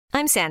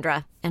I'm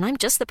Sandra, and I'm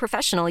just the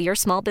professional your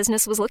small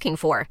business was looking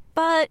for.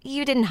 But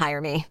you didn't hire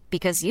me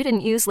because you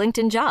didn't use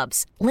LinkedIn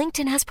Jobs.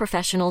 LinkedIn has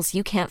professionals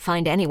you can't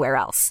find anywhere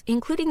else,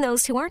 including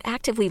those who aren't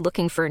actively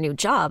looking for a new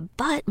job,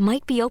 but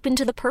might be open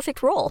to the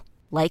perfect role,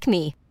 like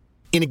me.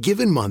 In a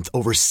given month,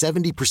 over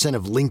 70%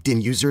 of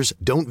LinkedIn users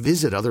don't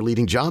visit other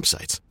leading job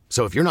sites.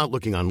 So if you're not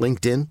looking on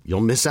LinkedIn,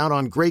 you'll miss out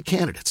on great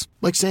candidates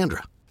like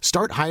Sandra.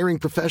 Start hiring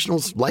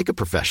professionals like a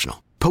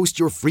professional. Post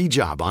your free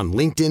job on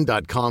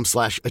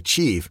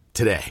linkedin.com/achieve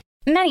today.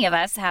 Many of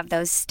us have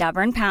those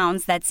stubborn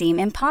pounds that seem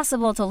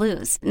impossible to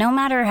lose, no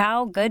matter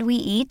how good we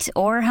eat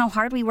or how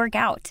hard we work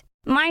out.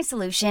 My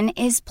solution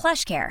is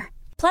PlushCare.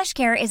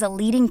 PlushCare is a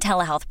leading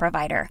telehealth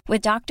provider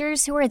with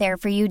doctors who are there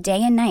for you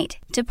day and night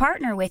to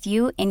partner with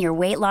you in your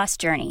weight loss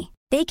journey.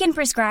 They can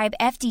prescribe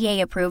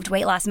FDA-approved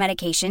weight loss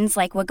medications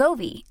like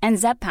Wegovy and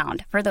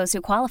Zepbound for those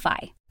who qualify.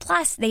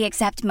 Plus, they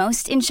accept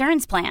most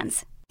insurance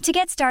plans. To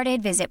get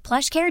started, visit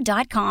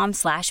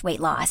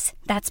plushcare.com/weightloss.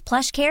 That's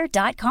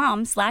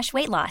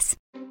plushcare.com/weightloss.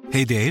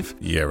 Hey, Dave.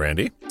 Yeah,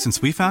 Randy.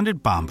 Since we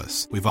founded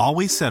Bombas, we've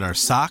always said our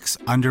socks,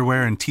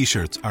 underwear, and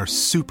T-shirts are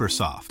super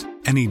soft.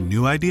 Any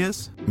new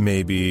ideas?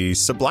 Maybe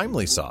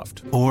sublimely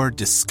soft. Or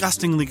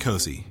disgustingly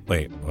cozy.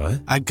 Wait,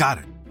 what? I got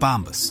it.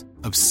 Bombas.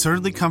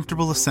 Absurdly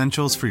comfortable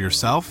essentials for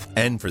yourself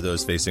and for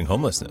those facing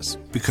homelessness.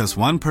 Because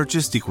one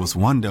purchased equals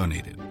one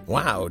donated.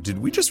 Wow, did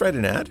we just write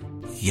an ad?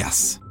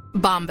 Yes.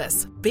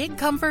 Bombas. Big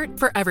comfort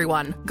for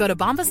everyone. Go to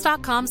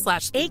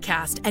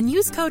bombas.com/ACAST and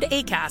use code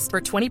ACAST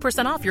for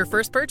 20% off your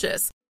first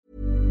purchase.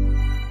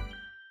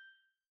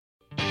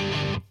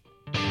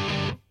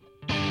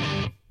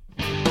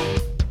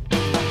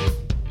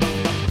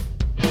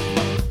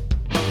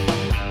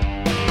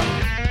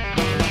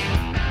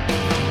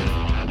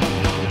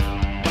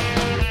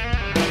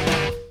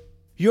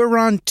 You're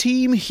on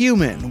Team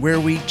Human, where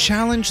we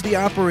challenge the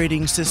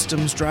operating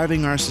systems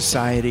driving our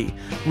society,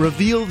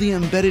 reveal the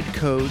embedded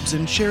codes,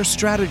 and share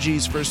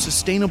strategies for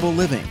sustainable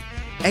living,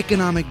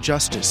 economic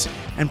justice,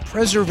 and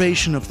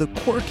preservation of the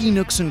quirky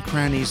nooks and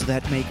crannies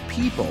that make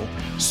people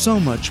so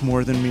much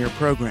more than mere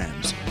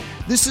programs.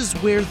 This is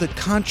where the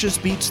conscious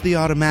beats the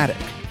automatic,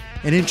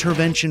 an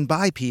intervention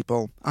by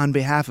people on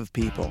behalf of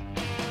people.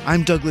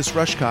 I'm Douglas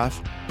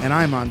Rushkoff, and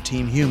I'm on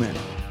Team Human.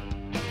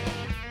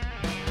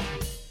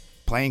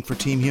 Playing for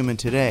Team Human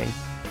today,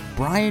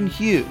 Brian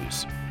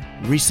Hughes,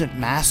 recent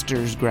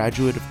master's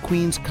graduate of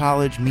Queens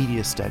College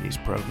Media Studies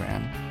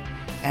program,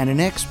 and an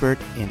expert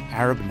in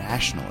Arab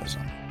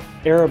nationalism.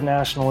 Arab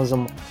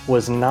nationalism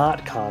was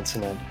not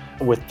consonant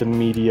with the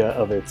media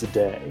of its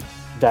day,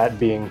 that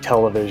being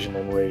television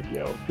and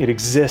radio. It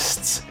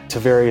exists to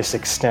various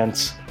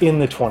extents in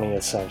the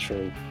 20th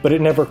century, but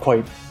it never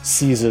quite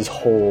seizes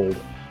hold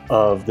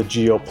of the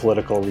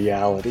geopolitical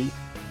reality.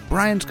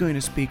 Brian's going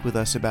to speak with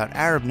us about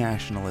Arab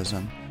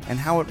nationalism and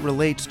how it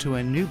relates to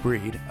a new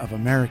breed of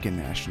American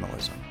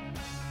nationalism.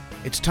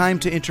 It's time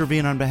to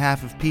intervene on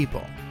behalf of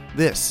people.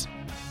 This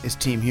is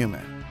Team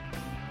Human.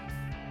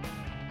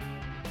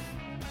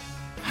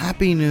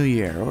 Happy New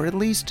Year, or at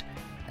least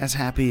as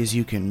happy as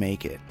you can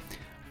make it.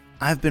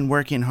 I've been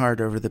working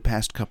hard over the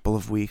past couple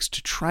of weeks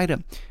to try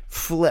to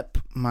flip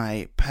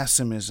my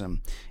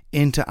pessimism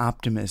into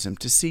optimism,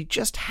 to see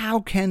just how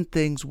can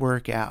things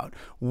work out.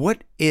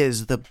 What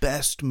is the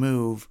best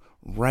move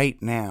right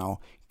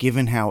now,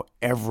 given how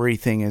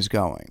everything is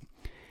going?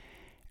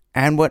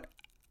 And what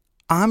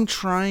I'm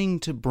trying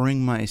to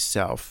bring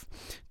myself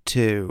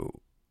to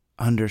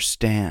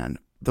understand,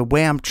 the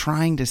way I'm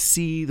trying to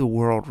see the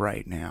world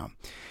right now,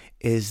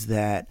 is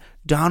that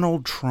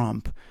Donald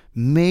Trump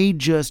may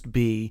just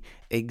be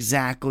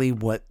exactly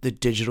what the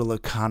digital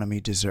economy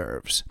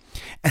deserves.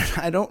 And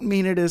I don't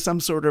mean it as some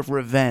sort of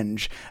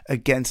revenge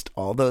against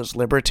all those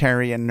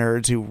libertarian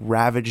nerds who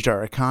ravaged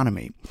our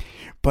economy,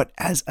 but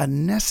as a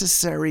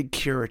necessary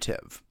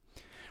curative.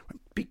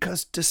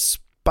 Because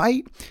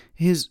despite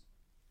his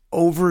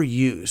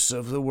overuse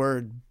of the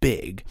word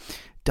big,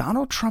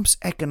 Donald Trump's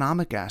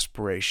economic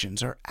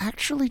aspirations are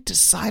actually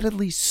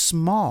decidedly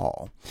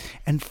small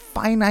and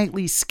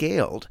finitely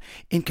scaled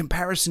in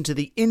comparison to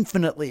the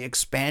infinitely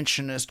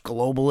expansionist,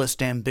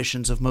 globalist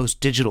ambitions of most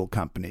digital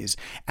companies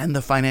and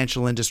the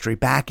financial industry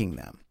backing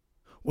them.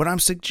 What I'm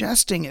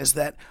suggesting is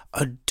that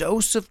a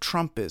dose of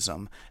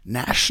Trumpism,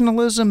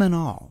 nationalism and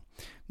all,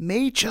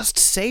 may just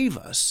save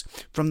us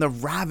from the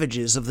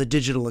ravages of the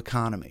digital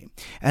economy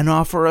and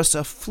offer us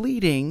a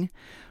fleeting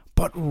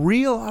but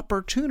real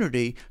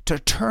opportunity to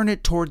turn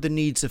it toward the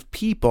needs of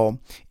people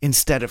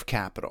instead of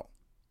capital.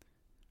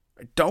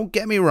 Don't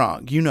get me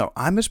wrong, you know,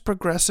 I'm as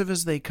progressive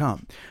as they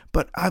come,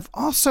 but I've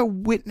also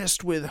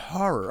witnessed with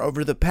horror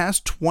over the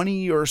past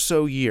 20 or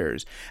so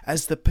years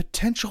as the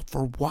potential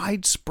for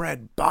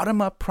widespread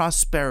bottom-up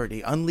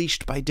prosperity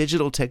unleashed by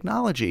digital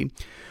technology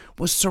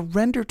was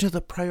surrendered to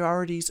the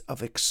priorities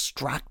of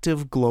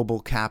extractive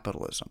global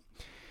capitalism.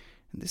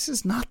 This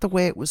is not the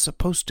way it was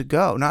supposed to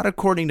go, not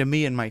according to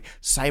me and my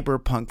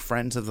cyberpunk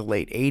friends of the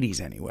late 80s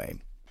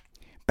anyway.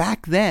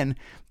 back then,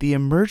 the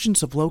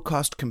emergence of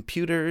low-cost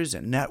computers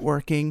and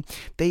networking,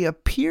 they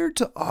appeared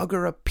to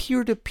augur a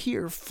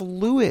peer-to-peer,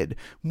 fluid,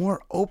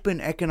 more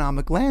open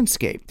economic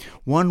landscape,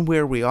 one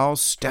where we all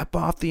step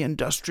off the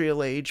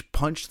industrial age,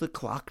 punch the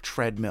clock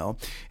treadmill,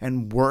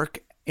 and work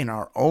in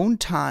our own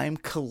time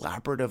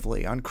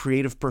collaboratively on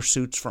creative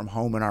pursuits from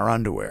home in our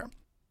underwear.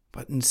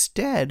 But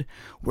instead,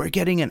 we're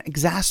getting an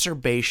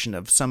exacerbation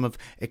of some of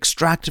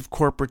extractive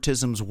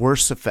corporatism's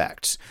worst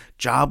effects: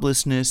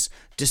 joblessness,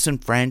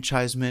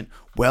 disenfranchisement,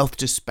 wealth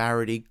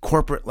disparity,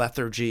 corporate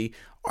lethargy,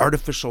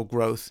 artificial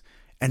growth,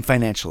 and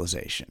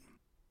financialization.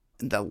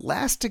 The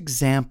last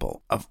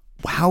example of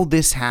how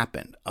this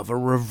happened, of a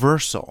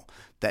reversal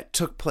that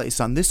took place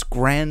on this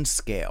grand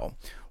scale,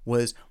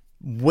 was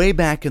way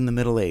back in the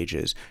Middle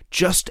Ages,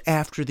 just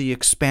after the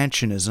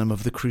expansionism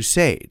of the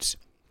Crusades.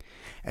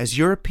 As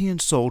European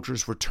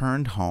soldiers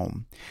returned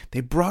home,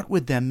 they brought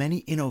with them many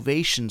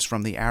innovations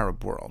from the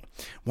Arab world.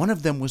 One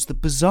of them was the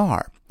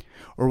bazaar,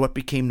 or what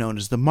became known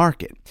as the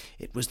market.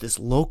 It was this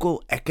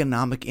local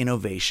economic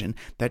innovation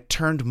that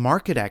turned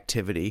market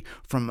activity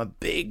from a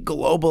big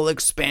global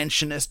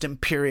expansionist,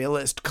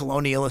 imperialist,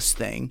 colonialist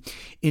thing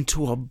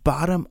into a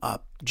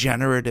bottom-up,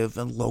 generative,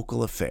 and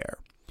local affair.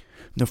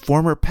 The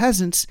former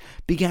peasants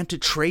began to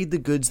trade the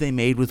goods they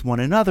made with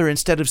one another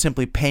instead of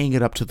simply paying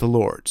it up to the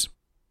lords.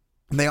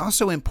 They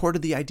also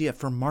imported the idea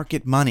for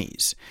market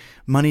monies,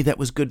 money that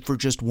was good for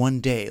just one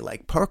day,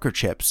 like poker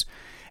chips,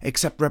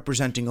 except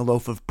representing a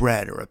loaf of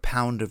bread or a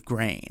pound of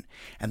grain.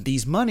 And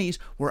these monies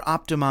were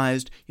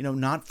optimized,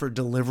 not for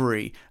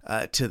delivery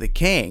to the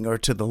king or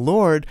to the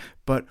lord,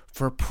 but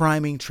for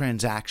priming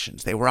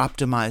transactions. They were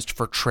optimized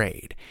for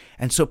trade.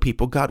 And so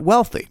people got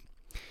wealthy.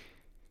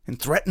 And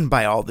threatened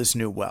by all this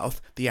new wealth,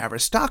 the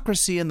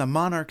aristocracy and the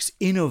monarchs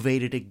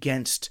innovated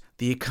against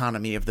the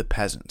economy of the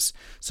peasants.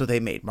 So they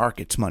made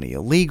markets money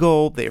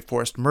illegal, they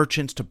forced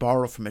merchants to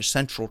borrow from a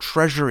central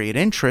treasury at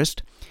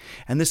interest,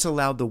 and this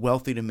allowed the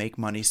wealthy to make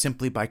money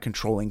simply by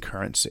controlling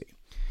currency.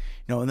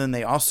 And then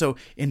they also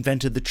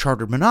invented the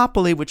chartered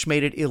monopoly, which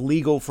made it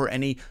illegal for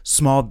any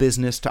small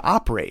business to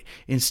operate.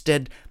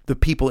 Instead, the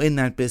people in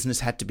that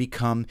business had to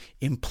become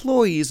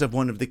employees of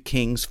one of the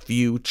king's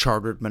few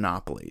chartered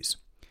monopolies.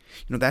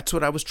 That's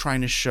what I was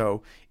trying to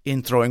show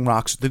in Throwing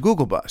Rocks at the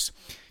Google Bus.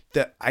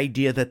 The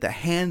idea that the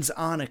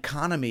hands-on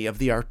economy of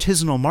the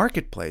artisanal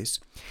marketplace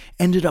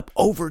ended up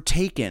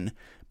overtaken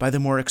by the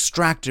more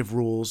extractive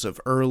rules of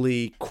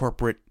early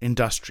corporate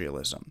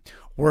industrialism.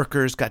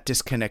 Workers got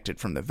disconnected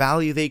from the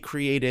value they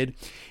created.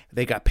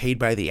 They got paid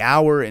by the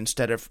hour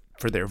instead of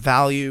for their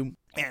value.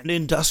 And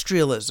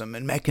industrialism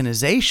and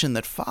mechanization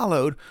that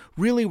followed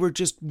really were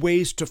just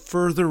ways to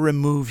further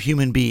remove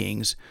human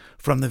beings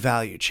from the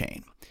value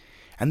chain.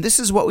 And this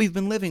is what we've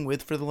been living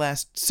with for the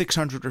last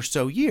 600 or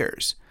so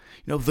years.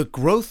 The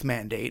growth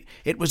mandate,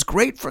 it was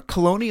great for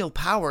colonial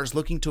powers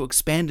looking to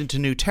expand into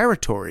new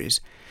territories,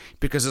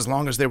 because as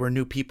long as there were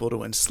new people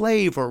to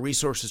enslave or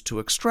resources to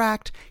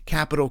extract,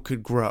 capital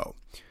could grow.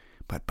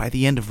 But by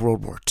the end of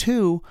World War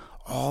II,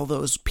 all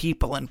those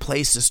people and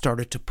places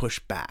started to push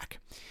back.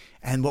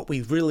 And what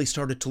we really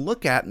started to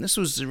look at, and this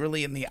was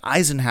really in the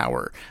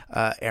Eisenhower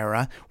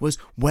era, was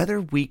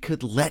whether we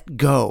could let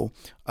go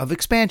of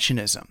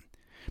expansionism.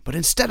 But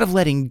instead of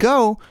letting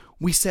go,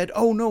 we said,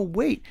 oh no,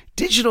 wait,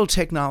 digital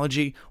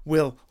technology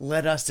will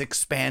let us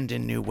expand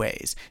in new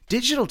ways.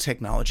 Digital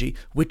technology,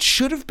 which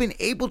should have been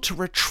able to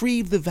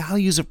retrieve the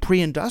values of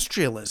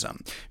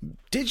pre-industrialism.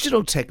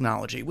 Digital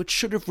technology, which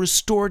should have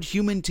restored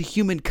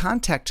human-to-human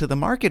contact to the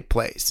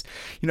marketplace.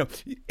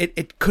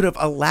 It could have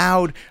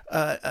allowed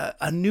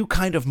a new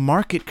kind of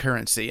market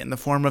currency in the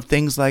form of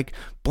things like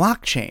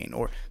blockchain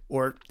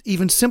or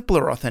even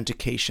simpler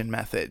authentication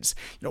methods.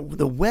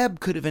 The web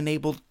could have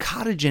enabled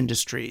cottage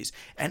industries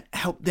and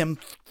helped them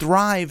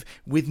thrive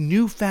with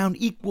newfound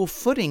equal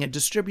footing and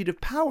distributive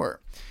power.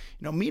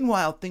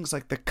 Meanwhile, things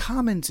like the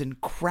commons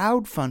and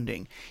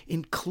crowdfunding,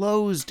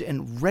 enclosed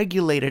and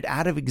regulated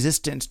out of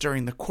existence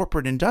during the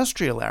corporate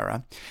industrial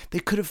era, they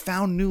could have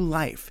found new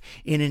life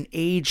in an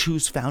age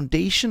whose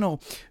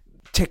foundational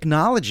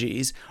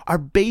technologies are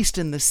based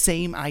in the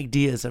same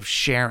ideas of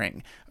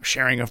sharing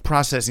of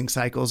processing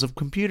cycles of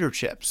computer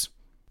chips.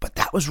 But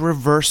that was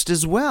reversed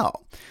as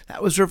well.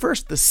 That was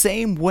reversed the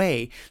same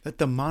way that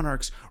the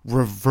monarchs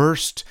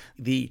reversed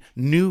the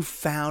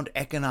newfound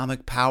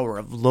economic power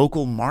of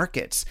local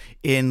markets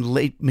in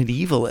late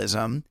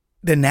medievalism.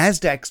 The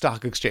NASDAQ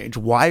stock exchange,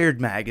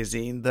 Wired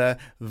magazine,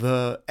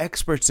 the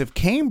experts of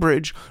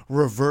Cambridge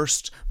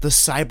reversed the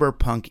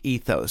cyberpunk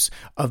ethos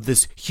of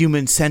this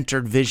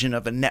human-centered vision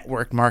of a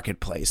network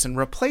marketplace and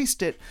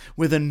replaced it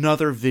with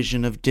another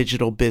vision of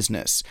digital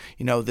business.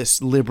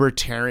 This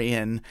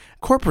libertarian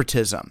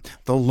corporatism,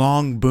 the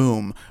long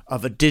boom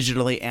of a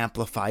digitally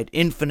amplified,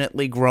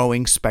 infinitely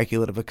growing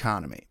speculative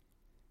economy.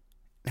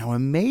 Now,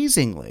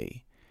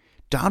 amazingly,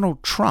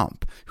 Donald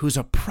Trump, who's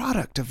a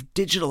product of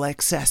digital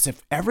excess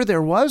if ever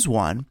there was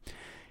one,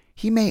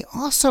 he may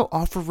also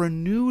offer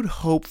renewed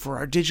hope for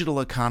our digital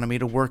economy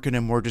to work in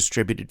a more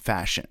distributed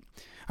fashion.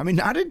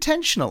 Not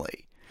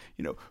intentionally.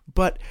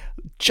 But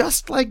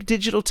just like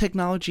digital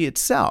technology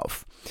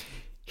itself,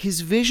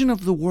 his vision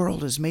of the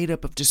world is made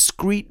up of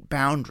discrete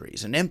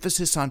boundaries, an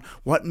emphasis on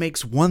what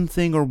makes one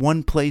thing or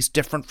one place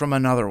different from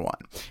another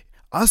one.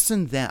 Us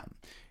and them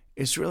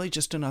is really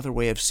just another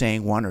way of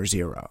saying one or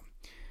zero.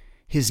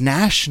 His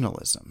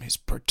nationalism, his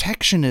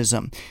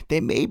protectionism, they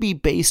may be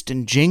based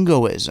in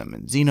jingoism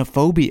and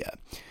xenophobia,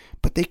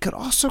 but they could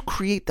also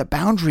create the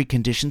boundary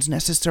conditions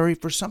necessary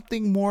for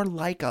something more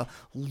like a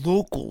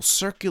local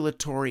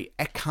circulatory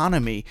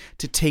economy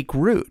to take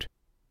root.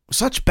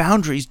 Such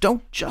boundaries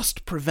don't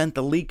just prevent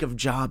the leak of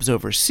jobs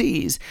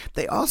overseas,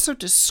 they also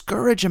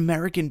discourage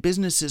American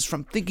businesses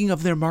from thinking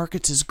of their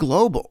markets as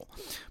global,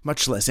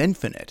 much less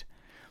infinite.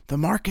 The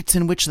markets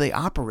in which they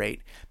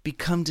operate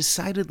become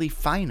decidedly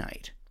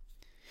finite.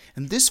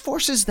 And this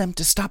forces them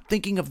to stop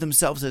thinking of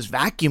themselves as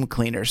vacuum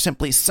cleaners,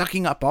 simply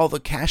sucking up all the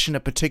cash in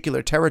a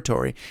particular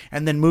territory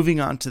and then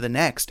moving on to the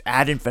next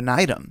ad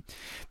infinitum.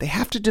 They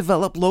have to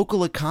develop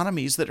local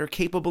economies that are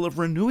capable of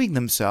renewing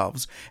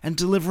themselves and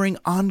delivering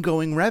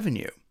ongoing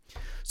revenue.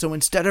 So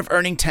instead of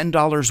earning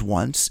 $10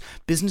 once,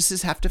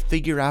 businesses have to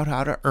figure out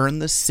how to earn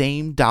the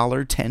same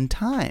dollar 10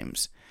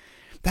 times.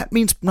 That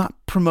means not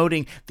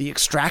promoting the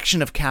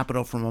extraction of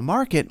capital from a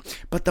market,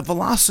 but the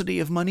velocity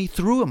of money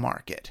through a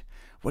market.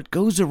 What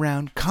goes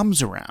around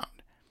comes around.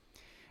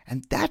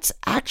 And that's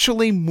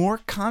actually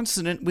more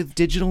consonant with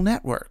digital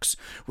networks,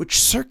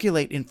 which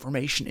circulate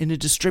information in a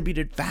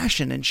distributed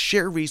fashion and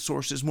share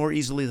resources more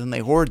easily than they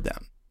hoard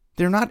them.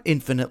 They're not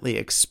infinitely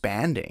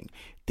expanding.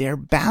 They're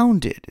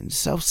bounded and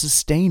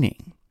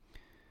self-sustaining.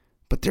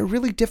 But they're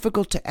really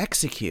difficult to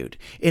execute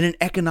in an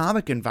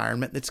economic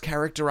environment that's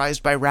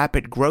characterized by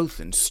rapid growth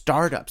and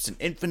startups and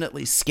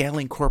infinitely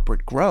scaling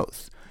corporate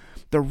growth.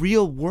 The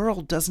real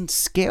world doesn't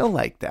scale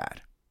like that.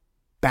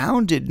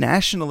 Bounded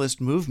nationalist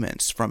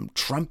movements, from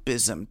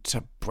Trumpism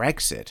to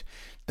Brexit,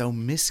 though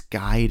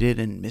misguided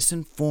and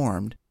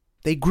misinformed,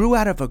 they grew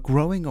out of a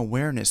growing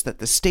awareness that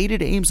the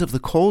stated aims of the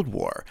Cold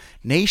War,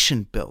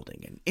 nation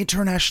building and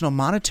International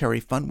Monetary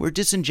Fund, were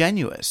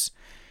disingenuous.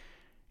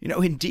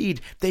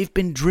 Indeed, they've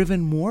been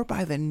driven more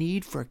by the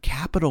need for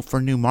capital for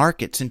new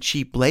markets and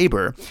cheap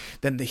labor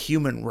than the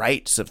human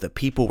rights of the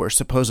people we're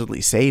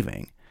supposedly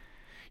saving.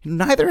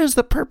 Neither has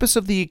the purpose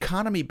of the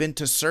economy been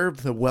to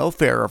serve the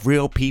welfare of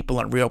real people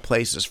and real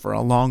places for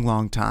a long,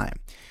 long time.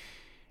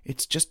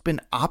 It's just been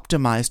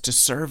optimized to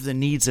serve the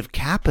needs of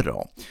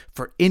capital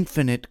for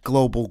infinite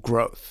global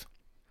growth.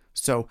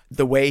 So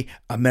the way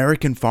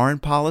American foreign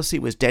policy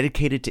was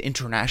dedicated to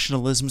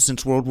internationalism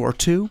since World War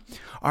II,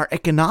 our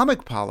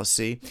economic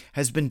policy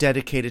has been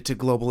dedicated to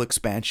global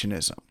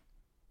expansionism.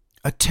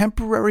 A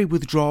temporary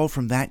withdrawal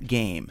from that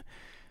game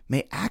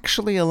may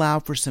actually allow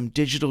for some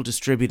digital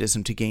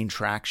distributism to gain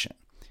traction.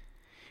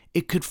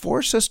 It could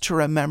force us to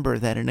remember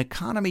that an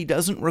economy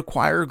doesn't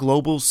require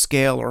global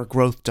scale or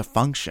growth to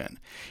function.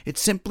 It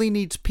simply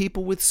needs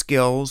people with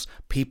skills,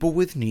 people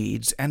with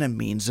needs, and a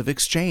means of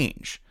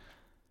exchange.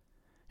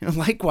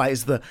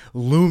 Likewise, the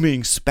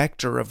looming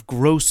specter of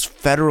gross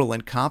federal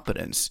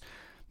incompetence.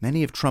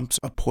 Many of Trump's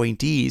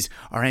appointees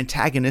are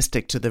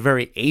antagonistic to the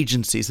very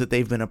agencies that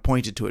they've been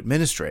appointed to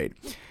administrate.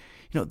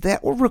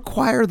 That will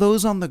require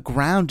those on the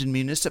ground in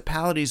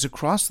municipalities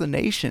across the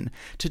nation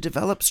to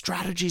develop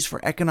strategies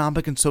for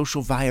economic and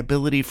social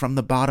viability from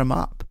the bottom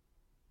up.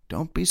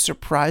 Don't be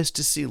surprised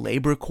to see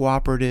labor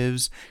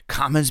cooperatives,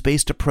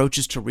 commons-based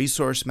approaches to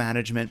resource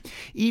management,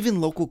 even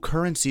local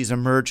currencies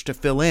emerge to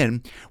fill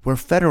in where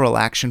federal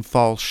action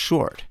falls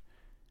short.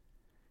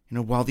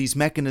 While these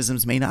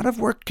mechanisms may not have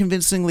worked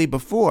convincingly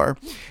before,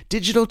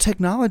 digital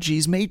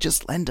technologies may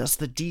just lend us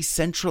the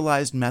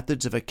decentralized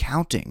methods of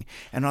accounting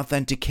and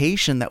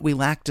authentication that we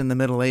lacked in the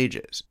Middle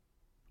Ages.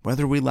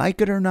 Whether we like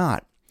it or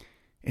not,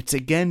 it's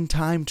again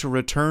time to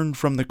return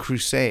from the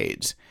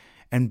Crusades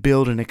and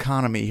build an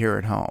economy here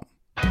at home.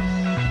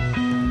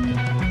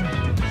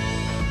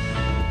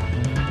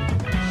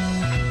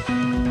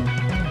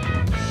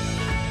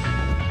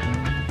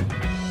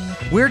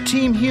 We're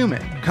Team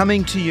Human,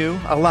 coming to you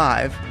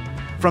alive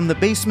from the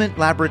Basement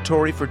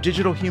Laboratory for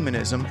Digital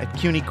Humanism at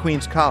CUNY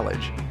Queens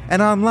College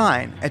and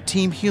online at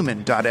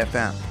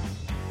teamhuman.fm.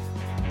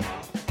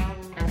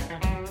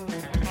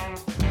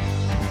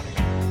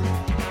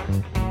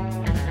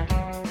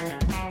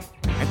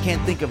 I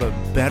can't think of a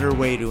better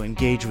way to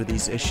engage with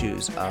these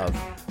issues of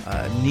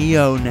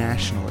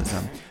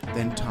neo-nationalism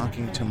than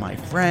talking to my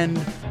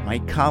friend, my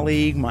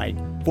colleague, my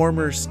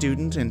former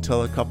student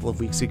until a couple of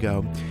weeks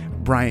ago,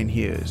 Brian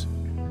Hughes.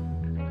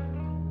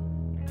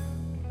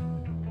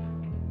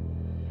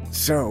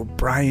 So,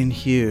 Brian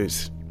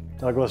Hughes.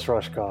 Douglas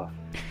Rushkoff.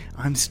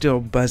 I'm still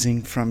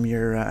buzzing from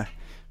your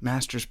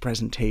master's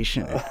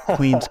presentation at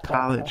Queens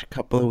College a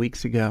couple of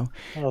weeks ago,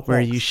 where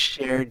you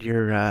shared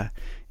your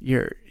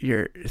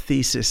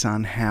thesis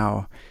on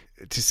how,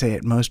 to say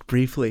it most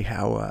briefly,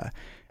 how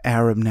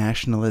Arab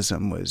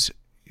nationalism was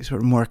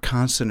sort of more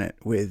consonant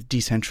with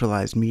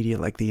decentralized media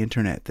like the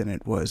internet than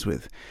it was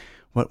with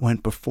what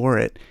went before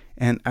it.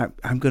 And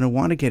I'm going to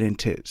want to get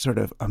into sort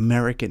of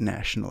American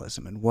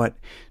nationalism and what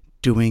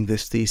doing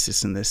this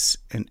thesis and this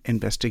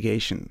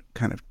investigation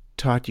kind of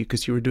taught you,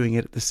 because you were doing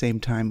it at the same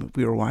time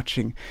we were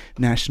watching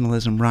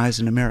nationalism rise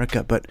in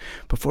America. But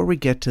before we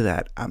get to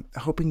that, I'm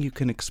hoping you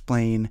can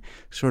explain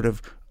sort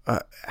of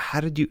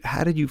how did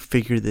you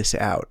figure this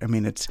out? I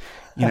mean, it's,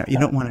 you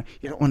don't want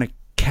to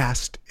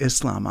cast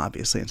Islam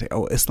obviously and say,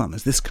 oh, Islam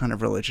is this kind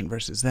of religion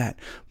versus that.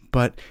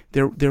 But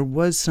there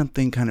was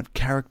something kind of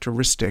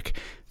characteristic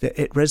that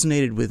it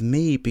resonated with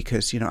me,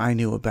 because I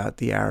knew about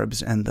the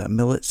Arabs and the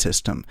millet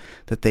system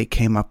that they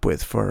came up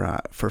with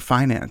for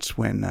finance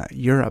when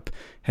Europe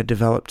had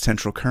developed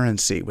central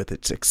currency with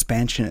its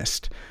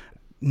expansionist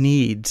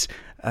needs.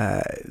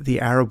 The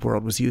Arab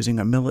world was using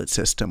a millet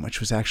system,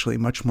 which was actually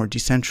much more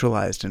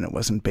decentralized, and it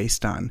wasn't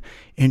based on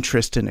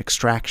interest and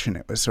extraction.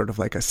 It was sort of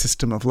like a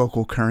system of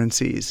local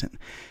currencies. And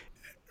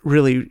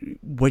really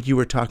what you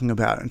were talking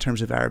about in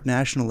terms of Arab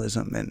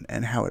nationalism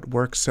and how it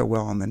works so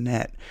well on the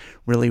net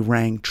really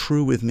rang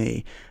true with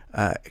me,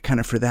 kind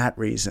of for that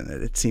reason,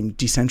 that it seemed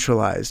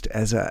decentralized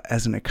as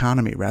an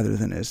economy rather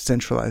than as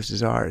centralized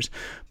as ours.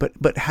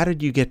 But how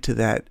did you get to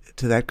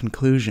that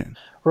conclusion?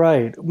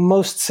 Right.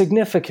 Most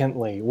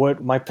significantly,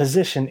 what my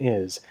position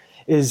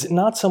is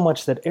not so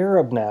much that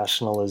Arab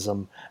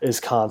nationalism is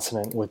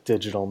consonant with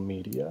digital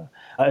media,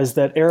 as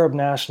that Arab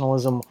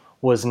nationalism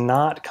was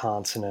not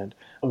consonant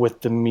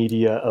with the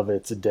media of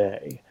its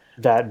day,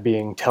 that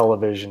being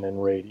television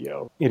and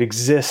radio. It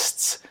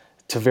exists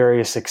to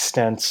various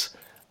extents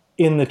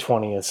in the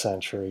 20th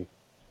century,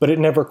 but it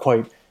never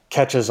quite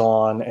catches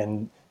on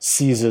and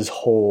seizes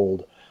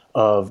hold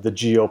of the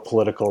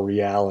geopolitical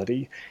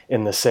reality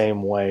in the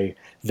same way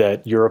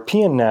that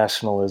European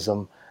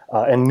nationalism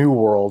and New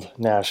World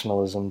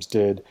nationalisms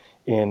did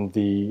in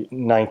the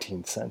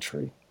 19th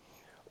century.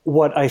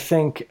 What I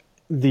think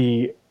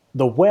the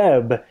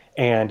web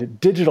and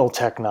digital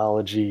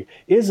technology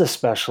is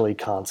especially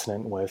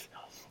consonant with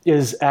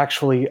is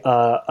actually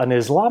an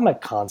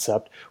Islamic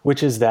concept,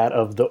 which is that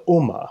of the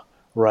Ummah,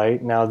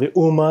 right? Now, the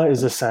Ummah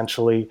is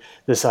essentially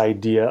this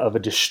idea of a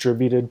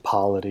distributed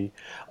polity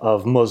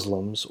of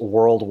Muslims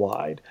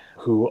worldwide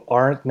who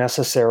aren't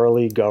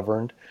necessarily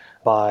governed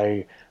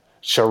by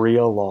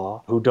Sharia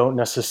law, who don't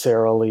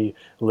necessarily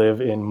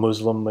live in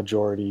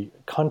Muslim-majority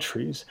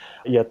countries,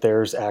 yet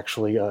there's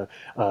actually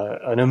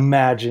an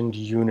imagined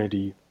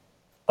unity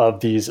of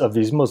these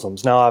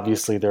Muslims. Now,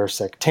 obviously, there are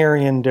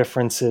sectarian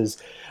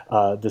differences.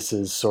 This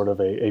is sort of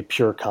a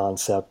pure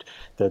concept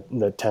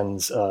that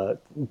tends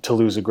to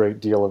lose a great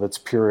deal of its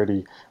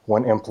purity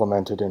when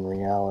implemented in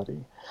reality.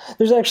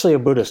 There's actually a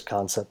Buddhist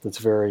concept that's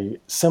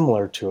very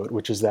similar to it,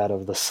 which is that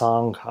of the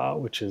Sangha,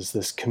 which is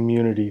this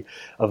community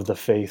of the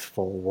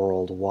faithful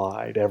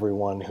worldwide.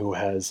 Everyone who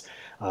has,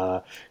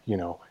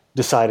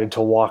 decided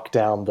to walk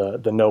down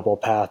the noble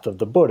path of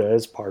the Buddha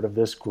is part of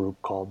this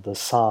group called the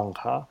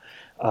Sangha.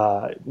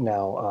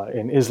 Now,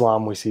 in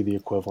Islam, we see the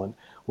equivalent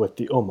with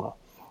the Ummah.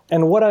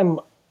 And what I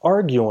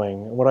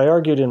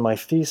argued in my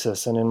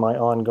thesis and in my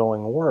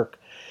ongoing work,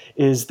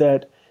 is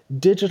that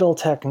digital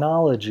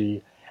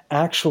technology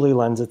actually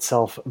lends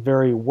itself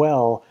very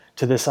well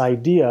to this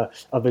idea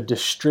of a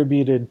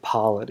distributed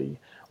polity,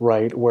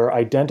 right? Where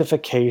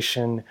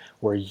identification,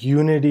 where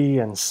unity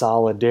and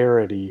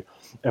solidarity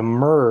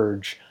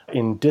emerge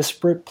in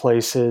disparate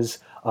places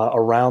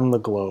around the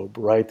globe,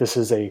 right? This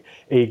is a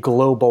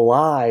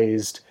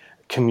globalized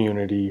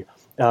community,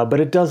 but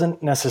it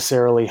doesn't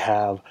necessarily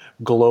have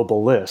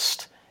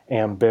globalist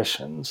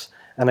ambitions.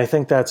 And I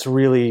think that's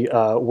really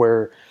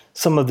where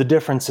some of the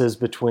differences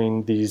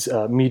between these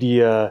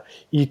media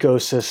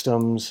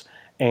ecosystems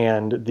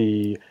and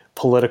the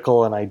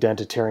political and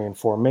identitarian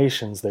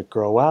formations that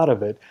grow out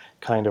of it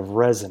kind of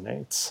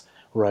resonates,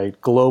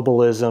 right?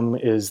 Globalism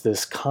is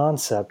this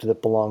concept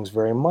that belongs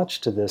very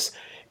much to this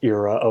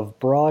era of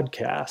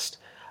broadcast.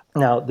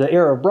 Now, the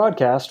era of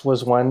broadcast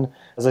was when,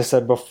 as I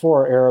said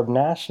before, Arab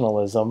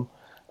nationalism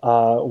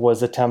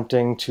was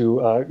attempting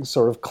to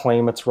sort of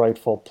claim its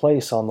rightful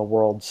place on the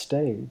world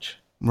stage.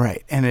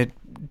 Right, and it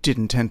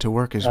didn't tend to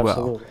work as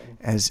Absolutely. well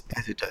as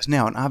it does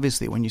now. And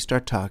obviously, when you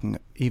start talking,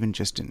 even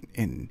just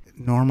in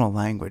normal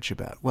language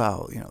about,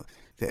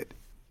 that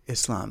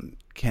Islam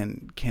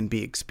can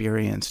be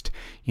experienced,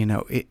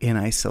 in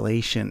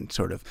isolation,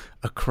 sort of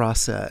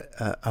across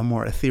a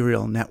more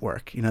ethereal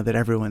network, that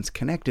everyone's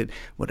connected.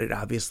 What it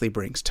obviously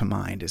brings to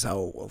mind is,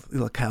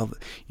 look how,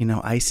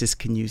 ISIS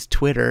can use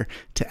Twitter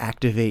to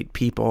activate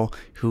people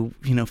who,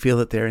 feel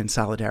that they're in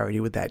solidarity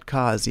with that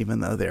cause,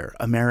 even though they're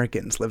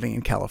Americans living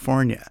in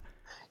California.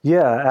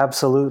 Yeah,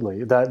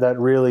 absolutely. That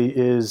really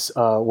is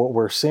what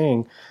we're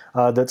seeing,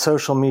 that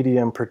social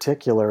media in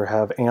particular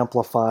have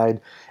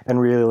amplified and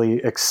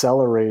really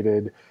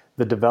accelerated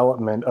the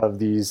development of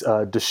these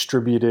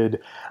distributed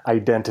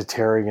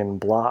identitarian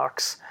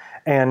blocks.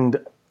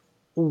 And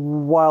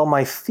while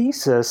my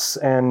thesis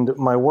and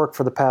my work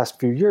for the past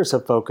few years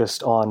have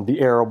focused on the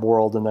Arab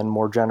world and then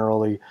more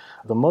generally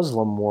the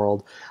Muslim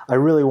world, I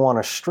really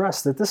want to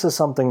stress that this is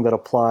something that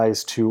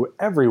applies to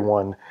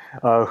everyone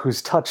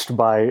who's touched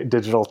by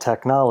digital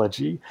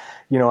technology.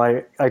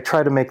 I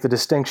try to make the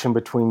distinction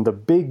between the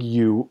big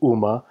U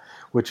Ummah,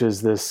 which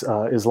is this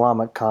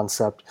Islamic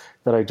concept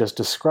that I just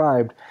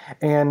described,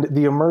 and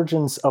the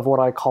emergence of what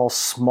I call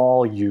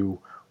small U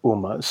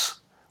ummas,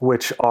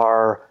 which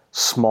are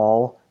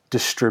small,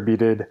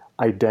 distributed,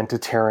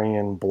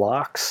 identitarian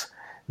blocks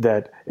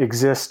that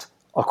exist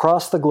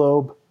across the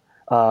globe,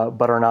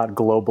 but are not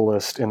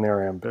globalist in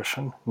their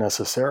ambition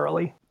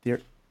necessarily.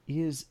 There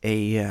is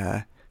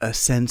a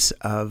sense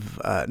of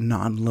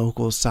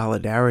non-local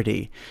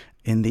solidarity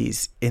in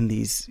these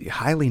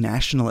highly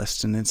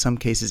nationalist and in some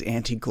cases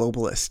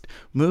anti-globalist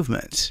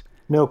movements.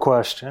 No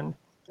question.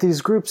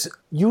 These groups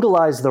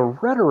utilize the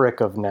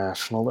rhetoric of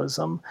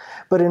nationalism,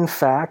 but in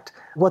fact,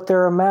 what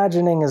they're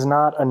imagining is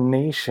not a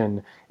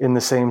nation in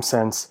the same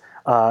sense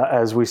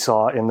as we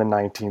saw in the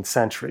 19th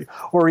century,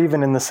 or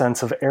even in the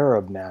sense of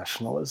Arab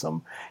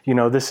nationalism.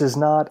 This is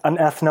not an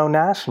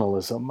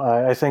ethno-nationalism.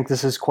 I think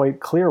this is quite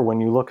clear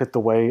when you look at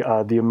the way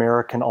the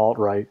American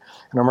alt-right,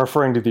 and I'm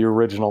referring to the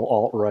original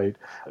alt-right,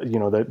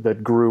 that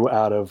grew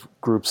out of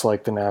groups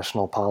like the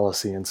National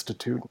Policy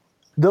Institute.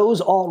 Those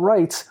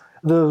alt-rights,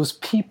 those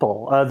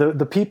people,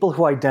 the people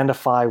who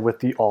identify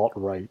with the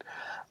alt-right,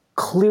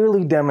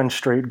 clearly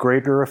demonstrate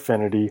greater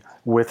affinity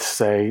with,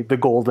 say, the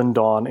Golden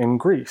Dawn in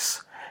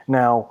Greece.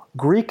 Now,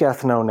 Greek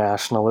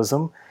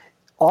ethno-nationalism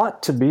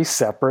ought to be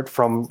separate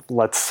from,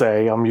 let's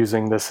say, I'm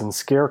using this in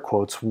scare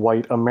quotes,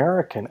 white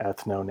American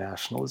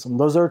ethno-nationalism.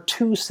 Those are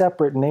two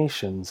separate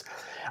nations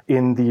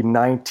in the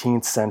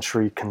 19th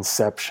century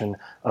conception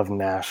of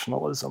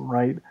nationalism,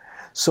 right?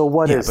 So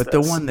what is but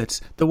this?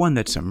 the one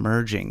that's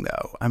emerging,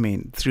 though, I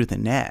mean, through the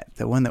net,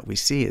 the one that we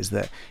see is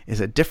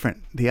a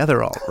different, the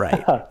other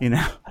alt-right,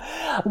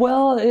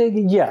 Well,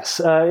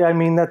 yes. I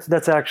mean,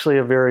 that's actually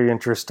a very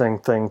interesting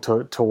thing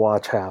to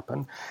watch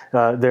happen.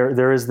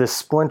 There is this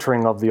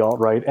splintering of the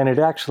alt-right, and it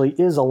actually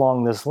is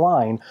along this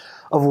line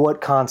of what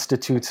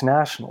constitutes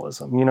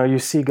nationalism. You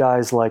see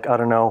guys like, I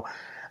don't know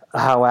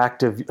how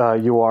active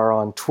you are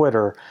on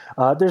Twitter.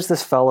 There's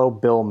this fellow,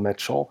 Bill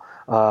Mitchell,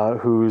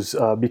 who's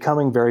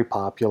becoming very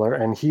popular,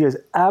 and he is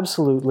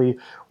absolutely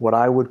what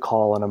I would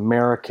call an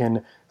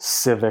American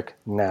civic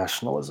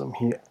nationalism.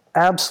 He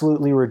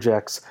absolutely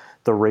rejects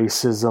the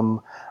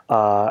racism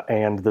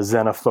and the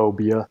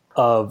xenophobia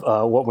of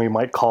what we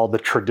might call the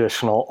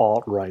traditional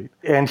alt-right.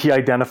 And he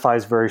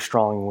identifies very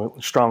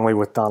strongly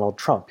with Donald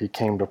Trump. He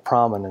came to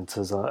prominence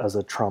as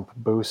a Trump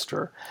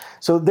booster.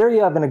 So there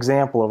you have an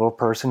example of a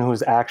person who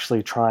is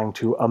actually trying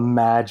to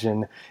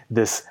imagine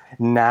this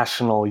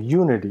national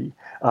unity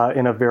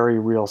in a very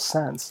real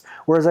sense.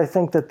 Whereas I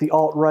think that the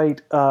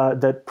alt-right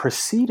that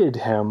preceded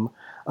him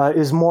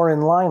is more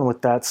in line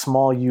with that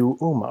small U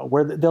umma,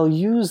 where they'll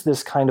use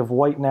this kind of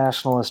white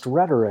nationalist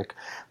rhetoric,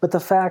 but the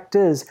fact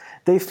is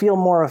they feel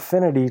more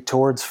affinity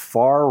towards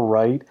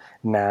far-right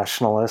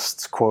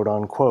nationalists,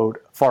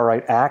 quote-unquote,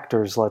 far-right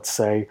actors, let's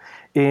say,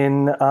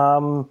 in,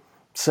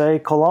 say,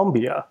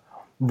 Colombia,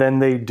 than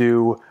they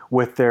do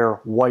with their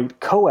white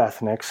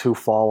co-ethnics who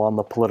fall on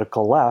the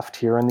political left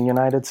here in the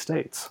United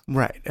States.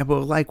 Right.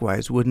 Well,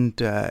 likewise, wouldn't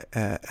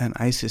an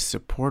ISIS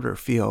supporter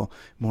feel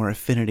more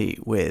affinity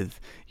with,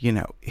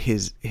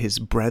 his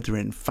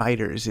brethren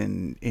fighters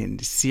in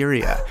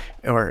Syria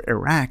or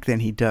Iraq than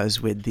he does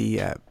with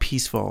the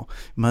peaceful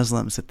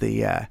Muslims at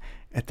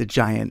the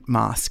giant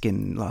mosque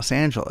in Los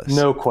Angeles?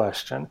 No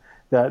question.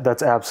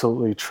 That's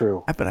absolutely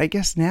true. But I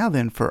guess now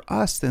then for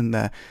us, then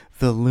the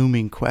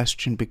looming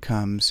question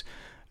becomes,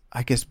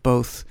 I guess,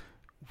 both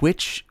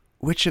which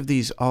of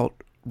these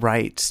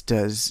alt-rights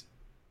does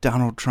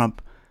Donald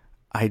Trump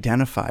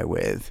identify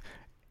with,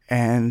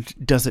 and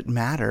does it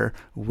matter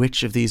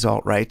which of these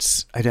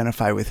alt-rights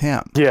identify with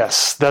him?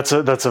 Yes, that's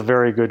a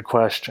very good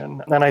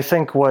question. And I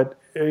think what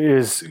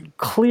is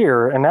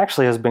clear, and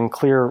actually has been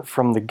clear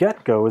from the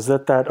get-go, is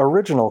that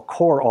original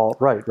core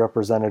alt-right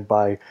represented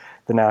by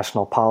the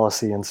National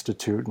Policy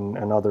Institute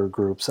and other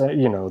groups,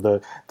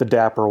 the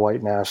dapper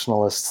white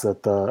nationalists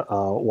that the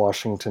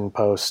Washington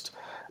Post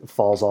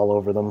falls all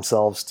over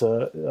themselves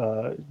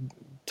to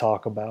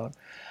talk about.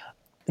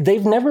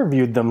 They've never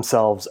viewed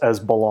themselves as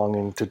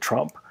belonging to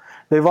Trump.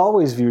 They've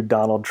always viewed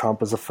Donald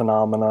Trump as a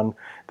phenomenon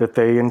that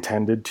they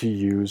intended to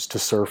use to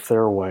surf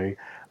their way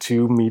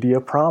to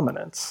media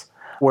prominence.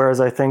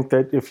 Whereas I think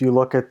that if you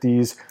look at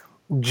these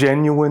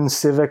genuine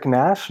civic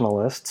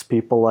nationalists,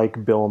 people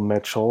like Bill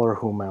Mitchell or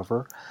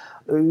whomever,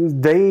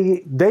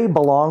 they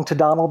belong to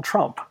Donald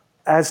Trump.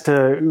 As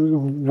to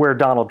where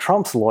Donald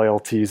Trump's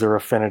loyalties or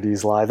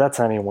affinities lie,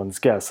 that's anyone's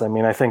guess. I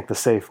mean, I think the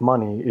safe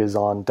money is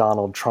on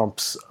Donald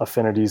Trump's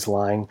affinities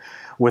lying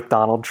with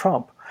Donald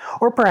Trump.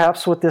 Or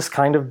perhaps with this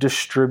kind of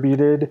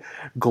distributed,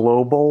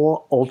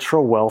 global,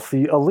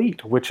 ultra-wealthy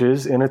elite, which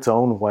is, in its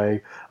own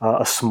way,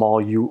 a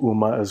small U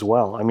umma as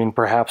well. I mean,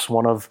 perhaps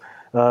one of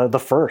the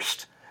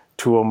first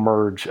to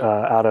emerge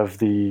out of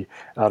the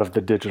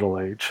digital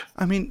age.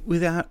 I mean,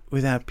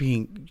 without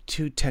being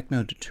too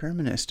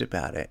techno-determinist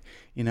about it,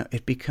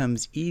 it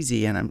becomes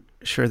easy, and I'm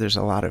sure there's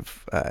a lot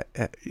of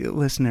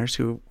listeners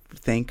who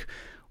think,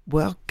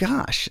 well,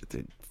 gosh,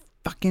 the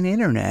fucking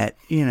internet,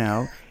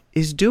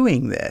 is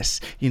doing this.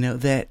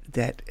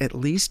 That at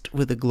least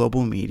with the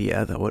global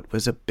media, though it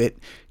was a bit,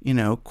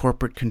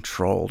 corporate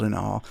controlled and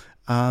all,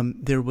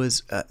 there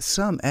was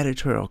some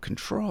editorial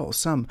control,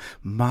 some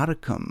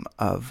modicum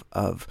of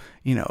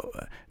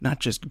not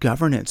just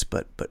governance,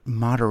 but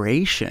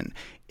moderation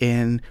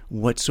in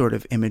what sort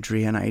of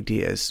imagery and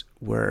ideas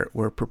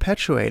were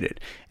perpetuated.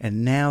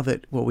 And now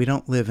that, we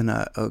don't live in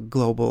a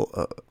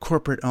global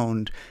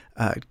corporate-owned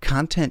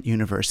content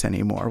universe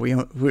anymore.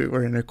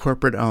 We're in a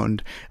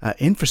corporate-owned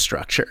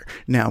infrastructure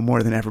now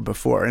more than ever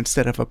before.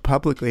 Instead of a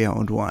publicly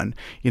owned one,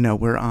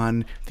 we're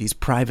on these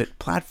private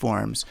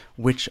platforms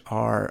which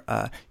are,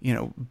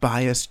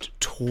 biased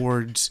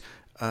towards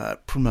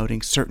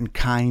promoting certain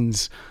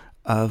kinds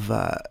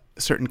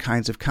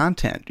of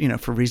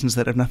content, for reasons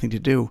that have nothing to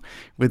do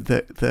with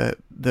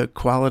the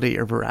quality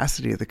or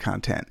veracity of the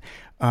content.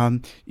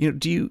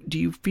 Do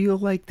you feel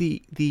like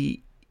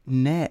the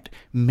net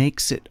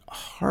makes it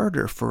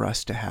harder for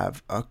us to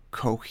have a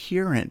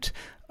coherent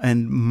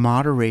and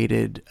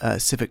moderated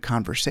civic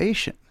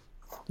conversation?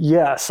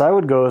 Yes, I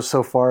would go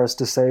so far as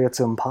to say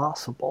it's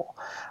impossible.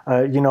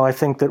 I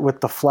think that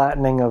with the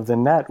flattening of the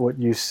net, what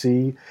you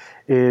see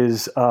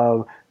is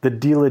the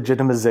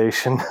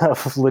delegitimization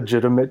of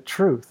legitimate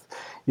truth.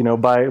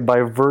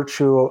 By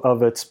virtue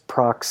of its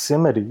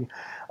proximity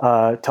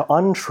to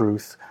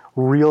untruth,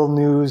 real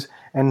news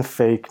and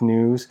fake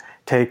news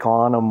take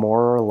on a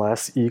more or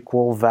less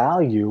equal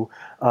value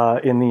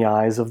in the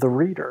eyes of the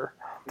reader.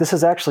 This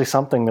is actually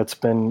something that's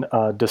been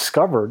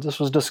discovered. This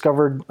was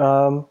discovered,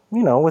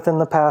 within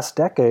the past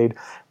decade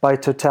by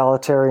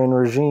totalitarian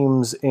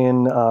regimes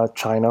in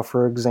China,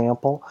 for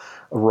example,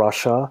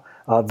 Russia,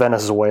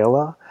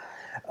 Venezuela,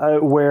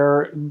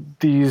 where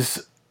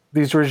these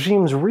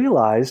regimes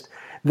realized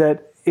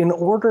that in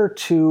order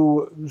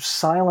to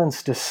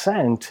silence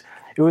dissent,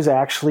 it was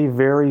actually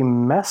very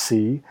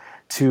messy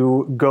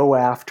to go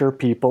after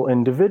people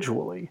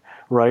individually,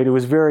 right? It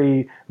was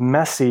very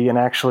messy and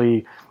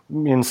actually,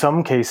 in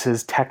some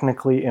cases,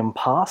 technically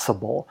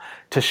impossible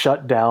to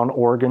shut down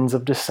organs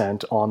of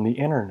dissent on the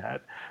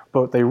internet.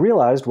 But they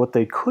realized what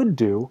they could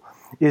do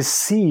is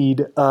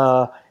seed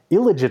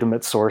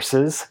illegitimate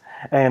sources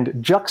and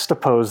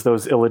juxtapose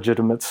those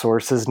illegitimate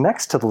sources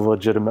next to the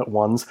legitimate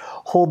ones,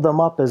 hold them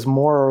up as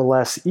more or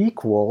less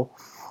equal,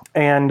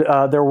 and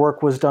their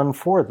work was done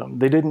for them.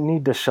 They didn't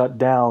need to shut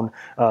down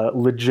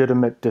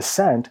legitimate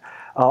dissent.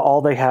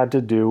 All they had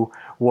to do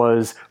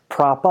was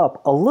prop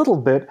up a little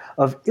bit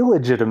of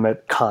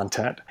illegitimate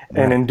content.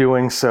 Right. And in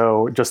doing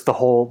so, just the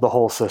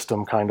whole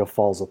system kind of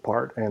falls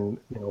apart. And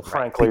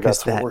frankly,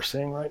 that's what we're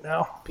seeing right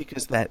now.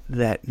 Because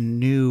that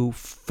new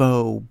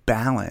faux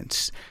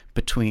balance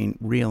between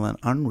real and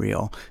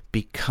unreal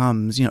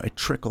becomes, it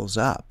trickles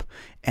up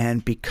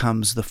and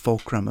becomes the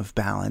fulcrum of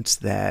balance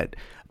that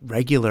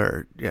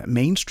regular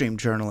mainstream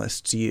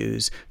journalists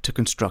use to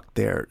construct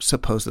their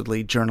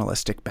supposedly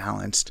journalistic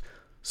balanced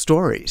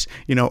stories.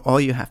 All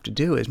you have to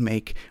do is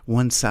make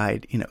one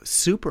side,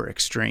 super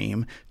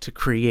extreme to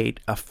create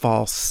a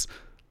false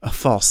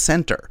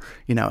center,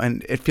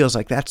 and it feels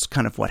like that's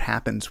kind of what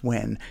happens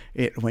when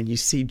you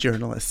see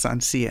journalists on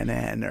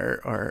CNN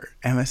or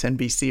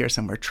MSNBC or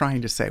somewhere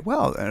trying to say,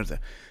 well,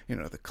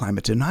 the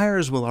climate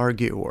deniers will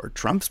argue, or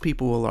Trump's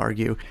people will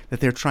argue, that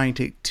they're trying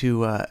to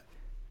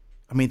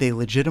they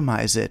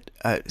legitimize it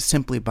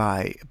simply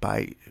by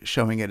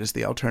showing it as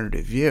the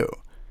alternative view.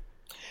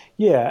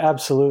 Yeah,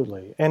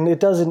 absolutely. And it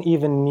doesn't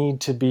even need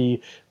to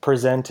be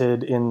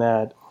presented in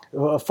that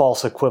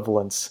false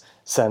equivalence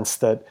sense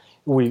that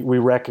we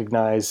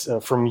recognize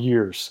from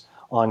years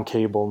on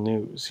cable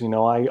news.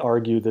 I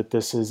argue that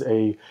this is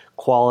a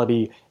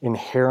quality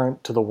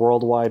inherent to the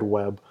World Wide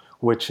Web,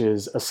 which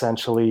is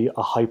essentially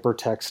a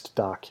hypertext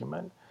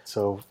document.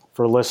 So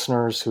for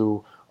listeners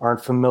who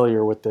aren't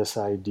familiar with this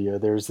idea,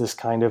 there's this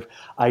kind of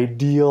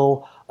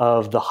ideal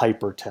of the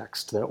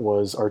hypertext that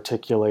was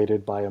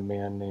articulated by a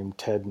man named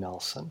Ted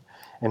Nelson.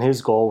 And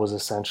his goal was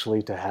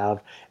essentially to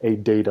have a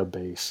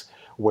database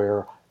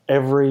where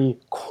every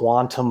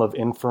quantum of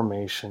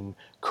information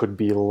could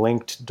be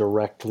linked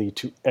directly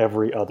to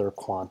every other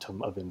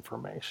quantum of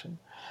information.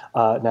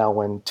 Now,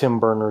 when Tim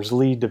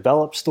Berners-Lee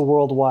develops the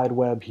World Wide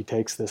Web, he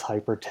takes this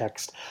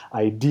hypertext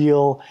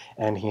ideal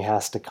and he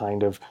has to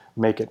kind of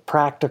make it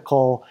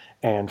practical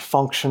and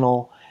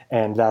functional.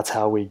 And that's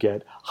how we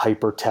get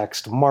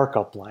hypertext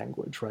markup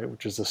language, right?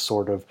 Which is a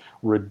sort of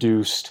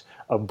reduced,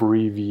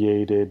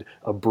 abbreviated,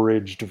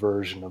 abridged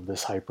version of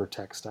this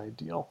hypertext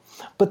ideal.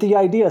 But the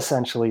idea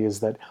essentially is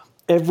that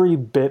every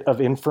bit of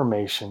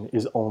information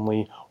is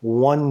only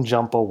one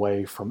jump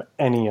away from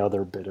any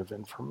other bit of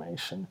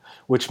information,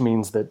 which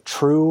means that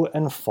true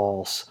and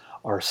false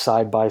are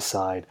side by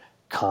side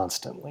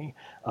constantly.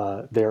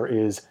 There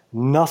is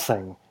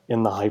nothing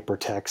in the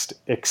hypertext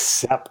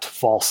except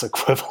false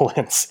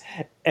equivalence.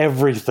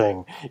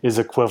 Everything is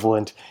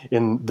equivalent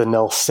in the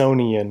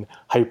Nelsonian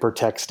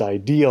hypertext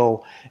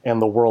ideal,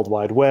 and the World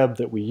Wide Web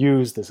that we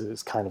use, this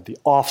is kind of the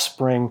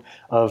offspring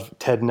of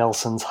Ted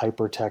Nelson's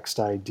hypertext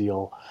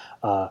ideal,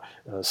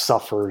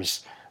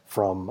 suffers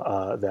from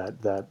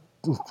that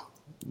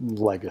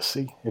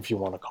legacy, if you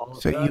want to call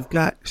it so that.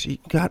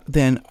 you've got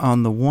then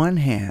on the one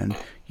hand,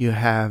 you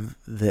have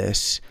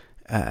this,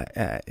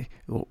 I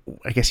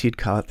guess you'd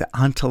call it the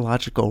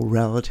ontological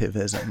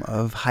relativism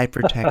of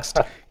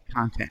hypertext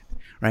content,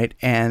 right?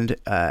 And,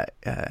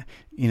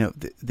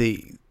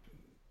 the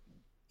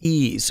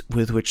ease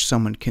with which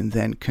someone can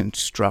then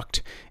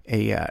construct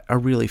a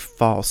really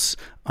false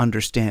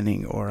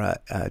understanding or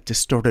a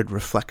distorted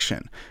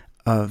reflection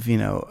of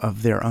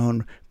their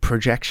own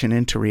projection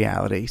into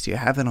reality. So you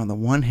have that on the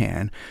one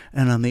hand,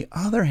 and on the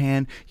other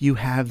hand, you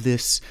have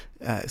this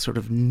sort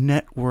of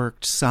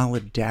networked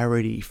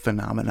solidarity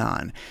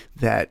phenomenon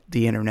that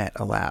the internet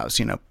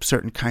allows.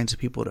 Certain kinds of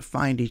people to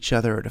find each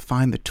other, or to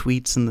find the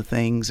tweets and the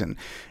things,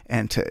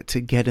 and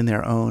to get in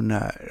their own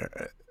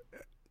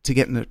to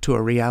get into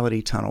a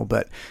reality tunnel,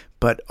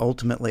 but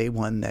ultimately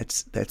one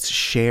that's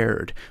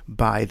shared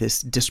by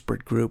this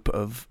disparate group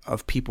of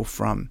people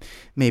from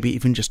maybe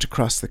even just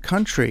across the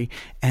country,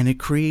 and it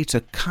creates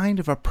a kind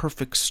of a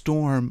perfect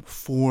storm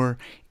for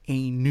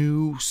a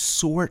new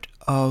sort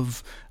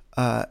of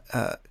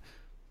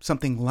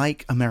something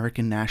like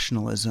American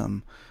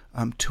nationalism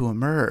to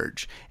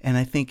emerge. And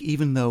I think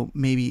even though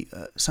maybe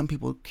some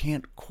people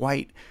can't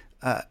quite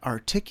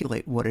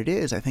articulate what it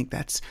is, I think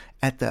that's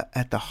at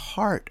the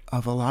heart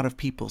of a lot of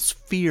people's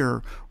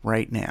fear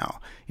right now.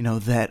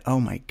 That,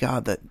 oh my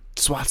God, that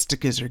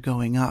swastikas are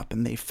going up,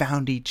 and they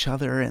found each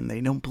other, and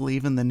they don't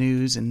believe in the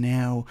news, and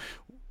now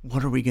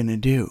what are we going to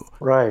do?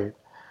 Right.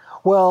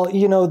 Well,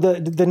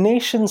 the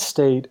nation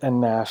state and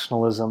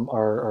nationalism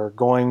are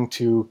going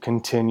to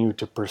continue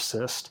to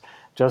persist,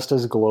 just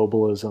as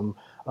globalism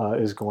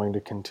is going to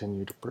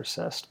continue to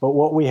persist. But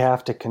what we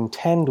have to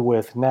contend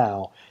with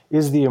now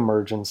is the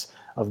emergence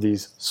of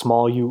these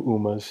small u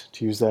umas,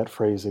 to use that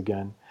phrase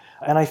again.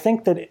 And I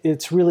think that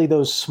it's really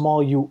those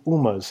small u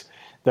umas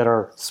that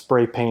are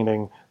spray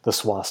painting the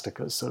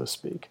swastikas, so to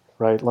speak,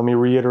 right? Let me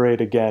reiterate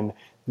again,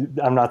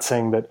 I'm not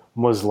saying that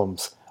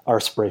Muslims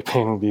are spray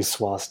painting these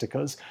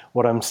swastikas.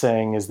 What I'm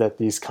saying is that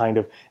these kind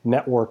of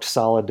networked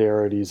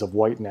solidarities of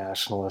white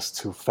nationalists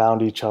who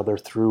found each other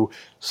through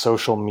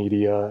social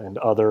media and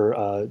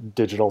other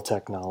digital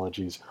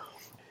technologies,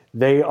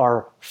 they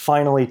are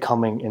finally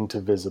coming into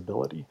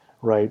visibility,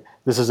 right?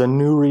 This is a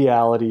new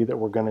reality that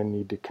we're going to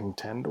need to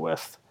contend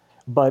with.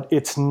 But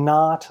it's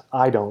not,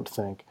 I don't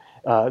think,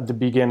 the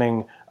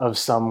beginning of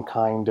some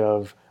kind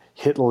of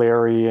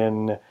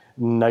Hitlerian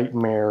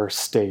nightmare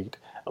state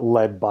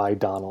led by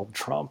Donald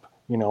Trump.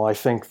 I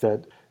think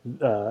that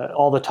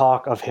all the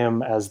talk of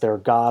him as their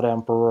God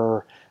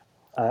Emperor,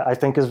 I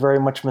think is very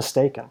much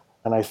mistaken.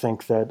 And I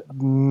think that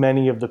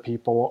many of the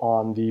people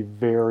on the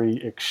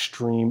very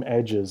extreme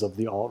edges of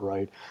the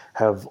alt-right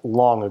have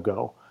long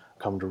ago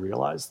come to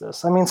realize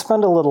this. I mean,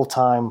 spend a little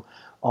time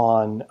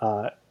on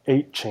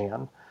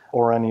 8chan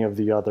or any of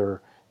the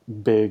other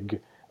big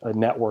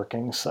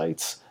networking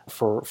sites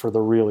for the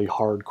really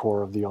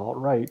hardcore of the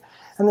alt-right.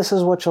 And this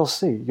is what you'll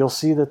see. You'll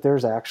see that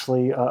there's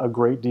actually a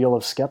great deal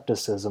of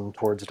skepticism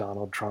towards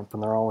Donald Trump,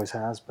 and there always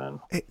has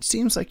been. It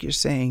seems like you're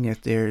saying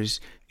that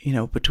there's,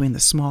 between the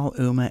small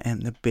UMA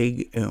and the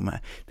big UMA,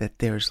 that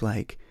there's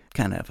like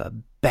kind of a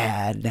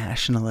bad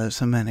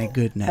nationalism and a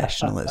good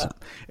nationalism.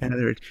 In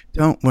other words,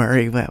 don't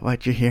worry about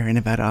what you're hearing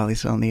about all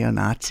these little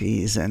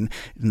neo-Nazis and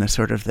the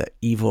sort of the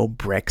evil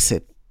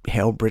Brexit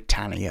Hail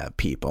Britannia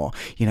people.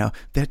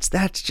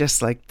 That's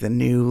just like the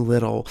new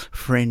little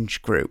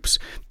fringe groups.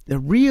 The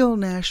real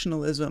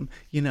nationalism,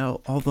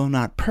 although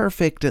not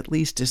perfect, at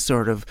least is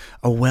sort of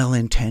a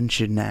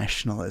well-intentioned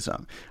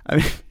nationalism. I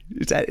mean,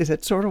 is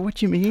that sort of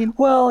what you mean?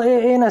 Well,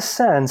 in a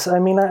sense. I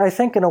mean, I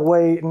think in a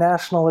way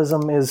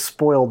nationalism is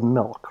spoiled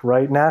milk,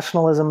 right?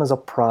 Nationalism is a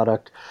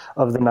product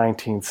of the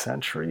 19th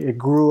century. It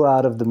grew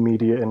out of the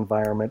media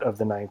environment of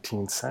the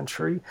 19th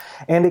century,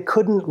 and it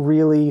couldn't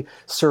really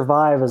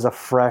survive as a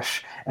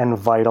fresh and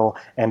vital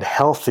and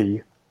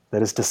healthy,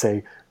 that is to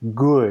say,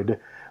 good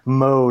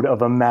mode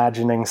of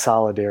imagining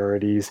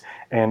solidarities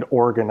and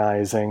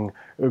organizing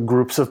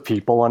groups of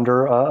people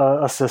under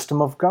a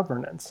system of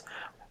governance.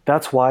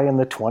 That's why in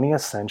the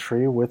 20th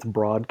century, with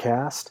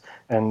broadcast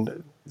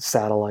and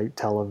satellite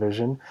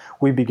television,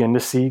 we begin to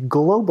see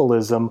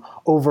globalism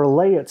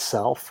overlay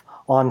itself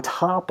on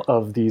top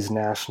of these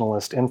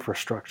nationalist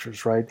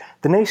infrastructures, right?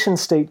 The nation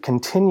state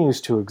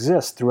continues to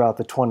exist throughout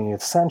the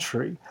 20th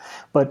century,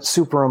 but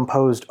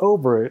superimposed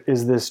over it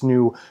is this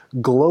new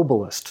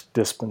globalist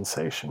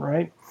dispensation,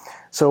 right?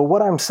 So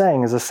what I'm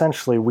saying is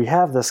essentially we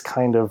have this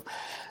kind of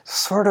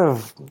sort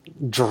of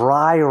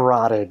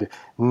dry-rotted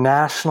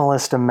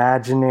nationalist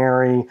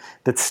imaginary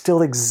that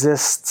still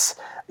exists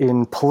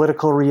in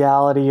political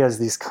reality as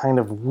these kind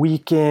of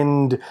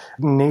weakened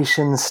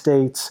nation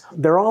states.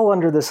 They're all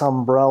under this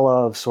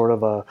umbrella of sort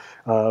of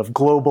of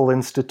global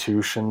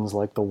institutions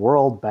like the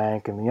World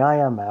Bank and the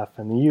IMF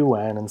and the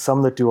UN, and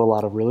some that do a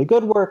lot of really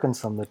good work and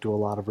some that do a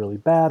lot of really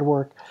bad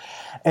work.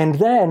 And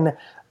then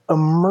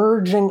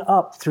emerging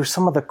up through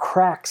some of the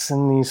cracks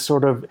in these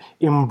sort of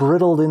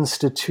embrittled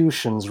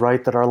institutions,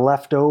 right, that are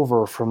left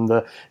over from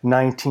the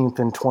 19th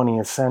and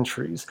 20th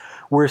centuries.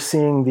 We're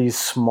seeing these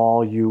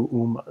small U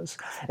Umas.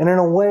 And in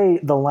a way,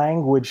 the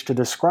language to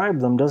describe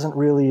them doesn't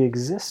really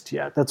exist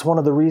yet. That's one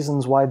of the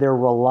reasons why they're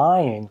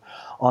relying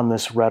on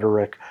this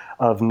rhetoric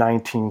of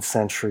 19th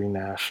century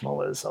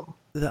nationalism.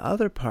 The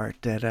other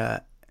part that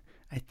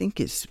I think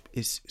is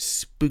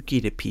spooky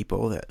to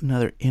people,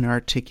 another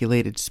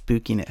inarticulated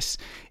spookiness,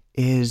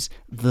 is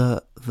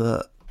the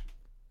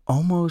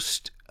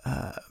almost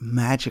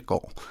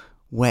magical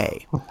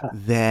way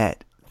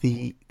that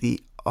the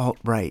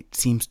alt-right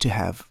seems to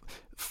have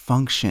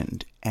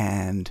functioned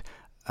and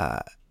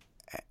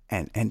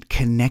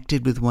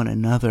connected with one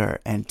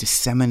another and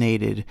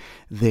disseminated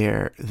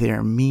their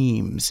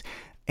memes.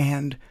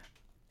 And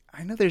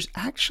I know there's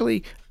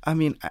actually,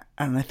 and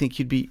I think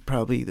you'd be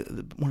probably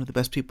one of the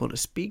best people to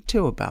speak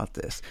to about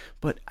this,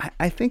 but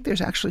I think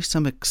there's actually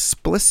some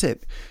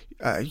explicit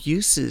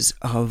uses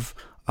of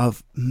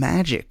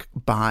magic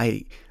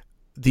by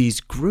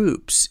these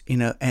groups,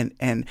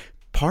 and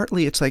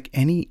partly it's like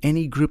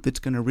any group that's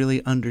going to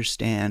really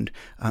understand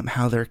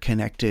how they're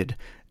connected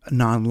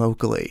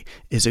non-locally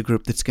is a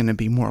group that's going to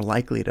be more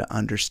likely to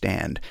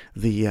understand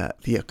the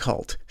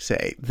occult,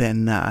 say,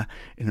 than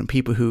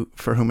people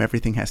for whom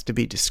everything has to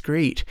be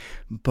discreet.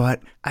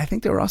 But I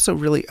think there were also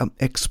really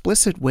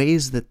explicit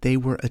ways that they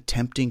were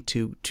attempting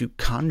to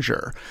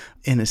conjure,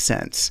 in a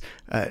sense.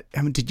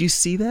 Did you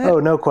see that? Oh,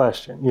 no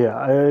question.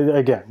 Yeah.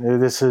 Again,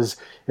 this is,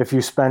 if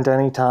you spent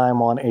any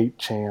time on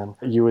 8chan,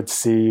 you would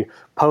see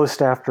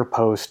post after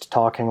post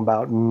talking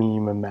about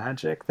meme and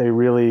magic.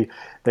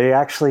 They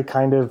actually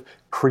kind of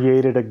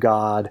created a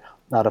god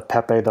out of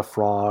Pepe the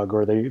Frog,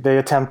 or they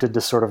attempted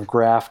to sort of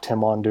graft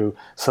him onto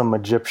some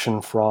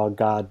Egyptian frog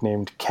god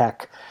named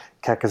Kek.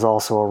 Kek is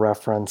also a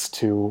reference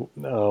to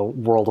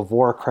World of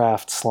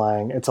Warcraft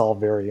slang. It's all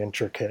very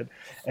intricate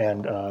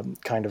and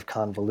kind of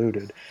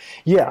convoluted.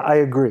 Yeah, I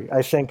agree.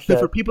 I think that...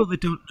 So for people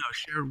that don't know,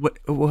 share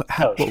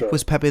what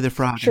was Pepe the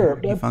Frog? Sure. And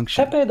how did he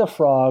function? Pepe the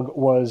Frog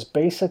was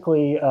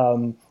basically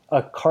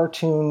a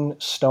cartoon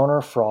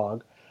stoner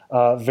frog,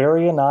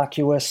 very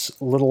innocuous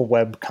little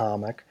web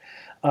comic,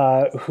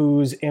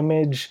 whose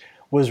image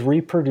was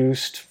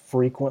reproduced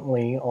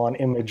frequently on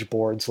image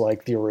boards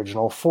like the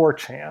original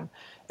 4chan.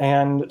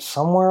 And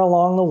somewhere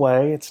along the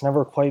way, it's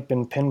never quite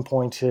been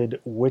pinpointed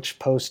which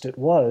post it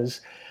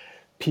was,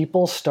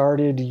 people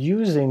started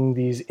using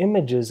these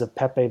images of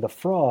Pepe the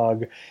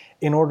Frog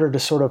in order to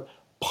sort of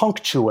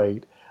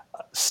punctuate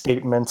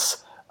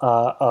statements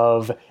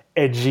of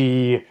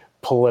edgy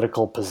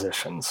political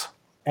positions.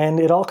 And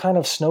it all kind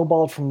of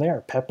snowballed from there.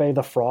 Pepe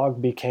the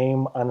Frog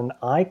became an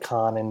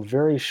icon in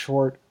very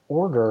short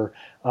order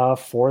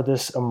for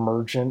this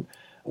emergent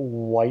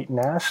white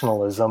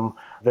nationalism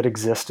that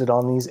existed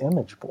on these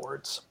image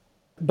boards.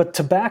 But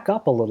to back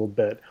up a little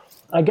bit,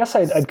 I guess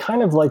I'd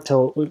kind of like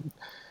to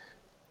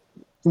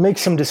make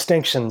some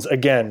distinctions,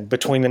 again,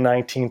 between the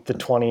 19th, the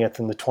 20th,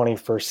 and the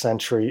 21st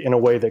century in a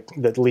way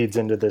that leads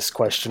into this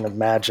question of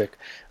magic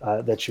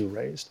that you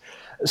raised.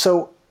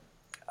 So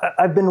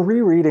I've been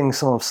rereading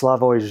some of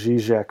Slavoj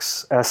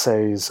Žižek's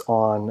essays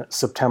on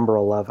September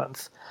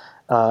 11th.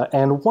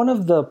 And one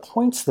of the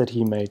points that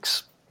he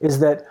makes is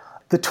that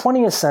the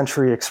 20th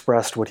century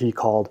expressed what he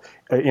called,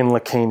 in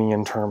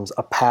Lacanian terms,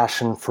 a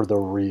passion for the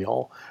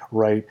real,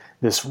 right?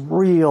 This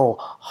real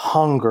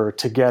hunger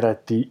to get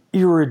at the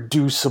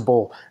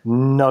irreducible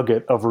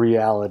nugget of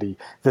reality,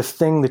 the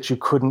thing that you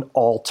couldn't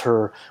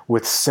alter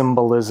with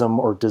symbolism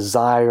or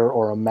desire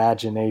or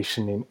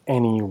imagination in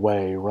any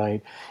way,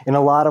 right? In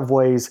a lot of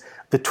ways,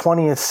 the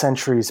 20th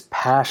century's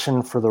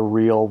passion for the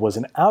real was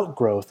an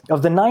outgrowth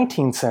of the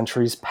 19th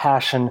century's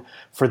passion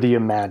for the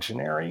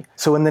imaginary.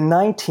 So in the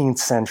 19th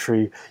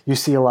century, you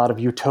see a lot of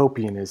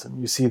utopianism.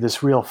 You see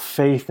this real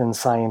faith in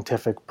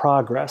scientific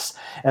progress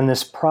and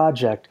this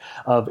project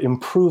of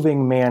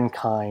improving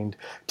mankind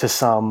to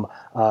some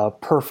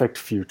perfect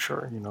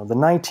future. You know, the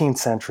 19th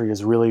century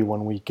is really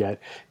when we get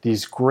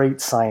these great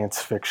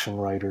science fiction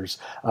writers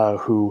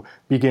who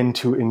begin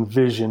to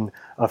envision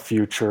a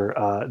future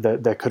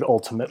that could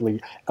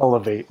ultimately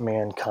elevate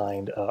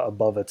mankind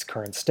above its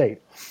current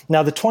state.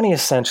 Now, the 20th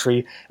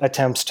century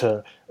attempts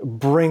to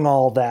bring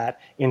all that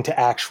into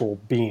actual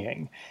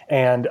being.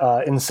 And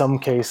in some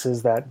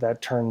cases,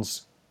 that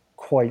turns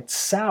quite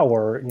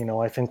sour. You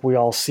know, I think we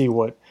all see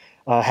what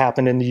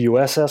happened in the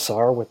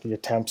USSR with the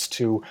attempts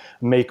to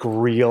make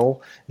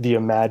real the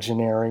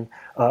imaginary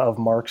of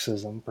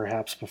Marxism,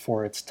 perhaps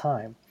before its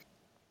time.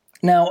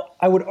 Now,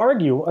 I would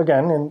argue,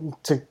 again,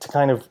 and to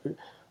kind of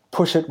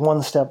push it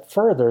one step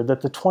further,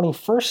 that the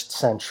 21st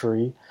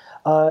century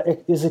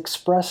is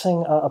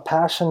expressing a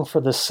passion for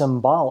the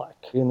symbolic.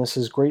 And this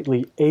is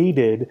greatly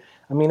aided,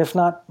 I mean, if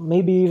not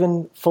maybe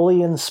even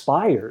fully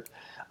inspired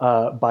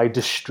by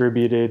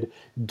distributed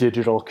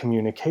digital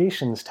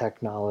communications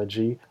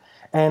technology.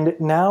 And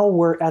now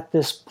we're at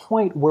this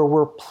point where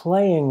we're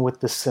playing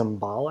with the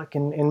symbolic.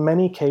 And in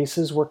many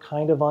cases, we're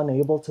kind of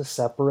unable to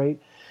separate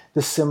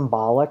the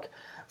symbolic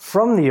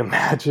from the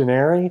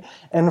imaginary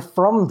and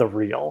from the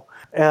real.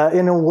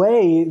 In a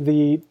way,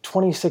 the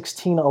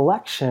 2016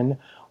 election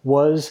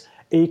was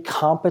a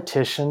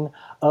competition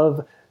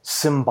of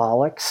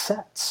symbolic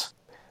sets.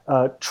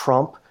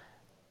 Trump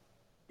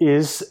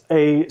is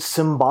a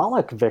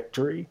symbolic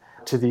victory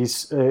to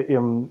these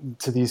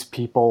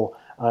people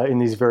in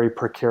these very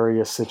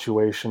precarious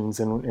situations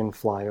in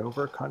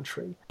flyover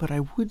country. But I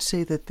would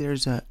say that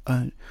there's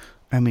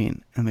I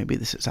mean, and maybe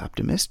this is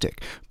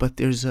optimistic, but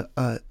there's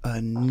a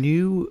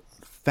new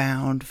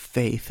found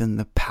faith in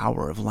the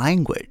power of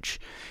language.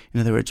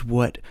 In other words,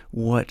 what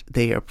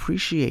they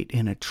appreciate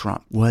in a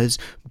Trump was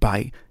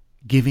by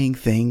giving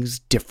things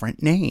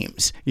different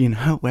names,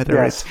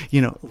 whether it's,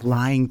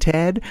 Lying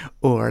Ted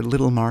or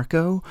Little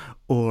Marco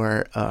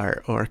or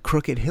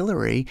Crooked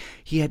Hillary,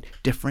 he had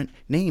different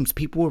names.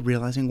 People were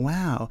realizing,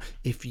 wow,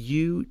 if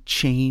you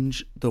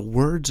change the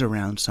words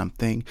around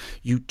something,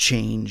 you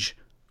change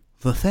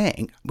the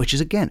thing, which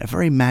is, again, a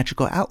very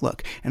magical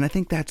outlook. And I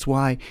think that's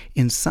why,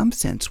 in some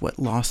sense, what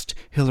lost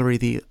Hillary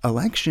the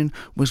election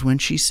was when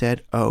she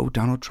said, oh,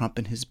 Donald Trump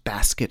and his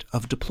basket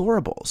of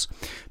deplorables.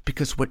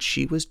 Because what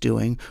she was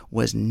doing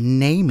was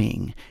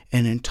naming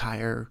an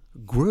entire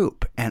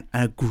group, and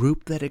a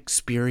group that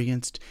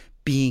experienced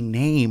being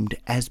named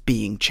as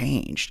being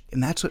changed.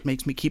 And that's what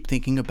makes me keep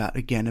thinking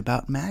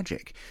about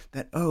magic.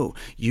 That, oh,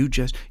 you're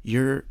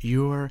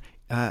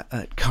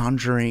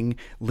conjuring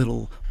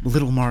little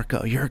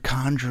Marco, you're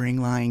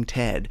conjuring Lying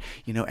Ted,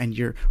 and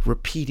you're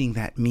repeating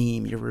that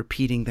meme, you're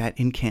repeating that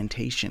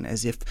incantation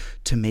as if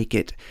to make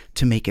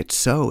it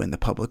so in the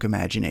public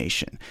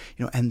imagination,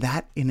 and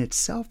that in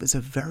itself is a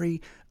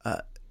very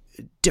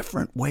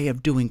different way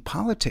of doing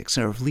politics,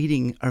 or of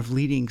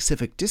leading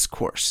civic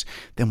discourse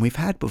than we've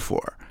had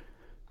before.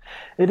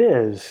 It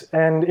is.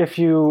 And if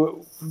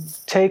you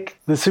take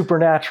the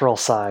supernatural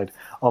side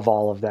of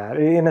all of that,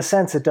 in a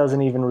sense, it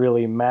doesn't even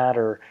really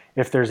matter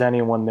if there's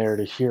anyone there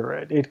to hear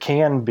it. It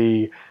can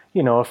be,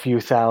 a few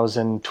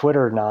thousand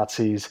Twitter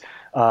Nazis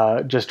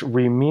just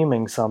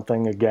re-meming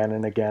something again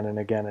and again and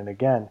again and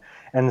again.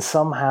 And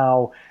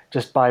somehow,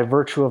 just by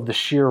virtue of the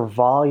sheer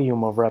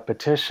volume of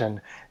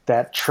repetition,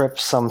 that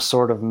trips some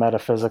sort of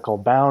metaphysical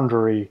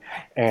boundary,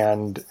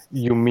 and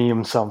you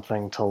meme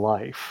something to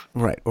life.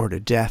 Right, or to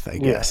death, I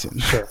guess.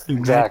 Yeah, sure,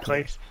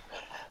 exactly.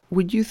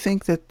 Would you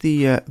think that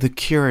the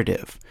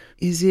curative,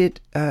 is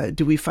it,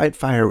 do we fight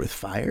fire with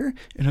fire?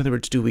 In other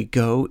words, do we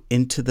go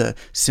into the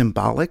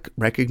symbolic,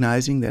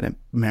 recognizing that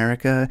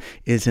America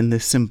is in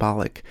this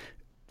symbolic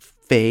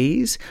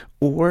phase,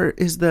 or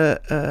is the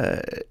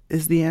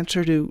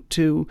answer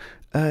to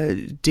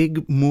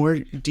dig more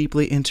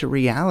deeply into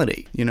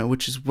reality,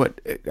 which is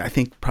what I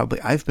think probably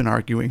I've been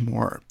arguing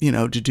more,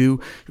 to do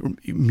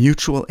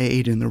mutual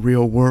aid in the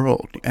real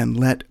world and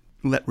let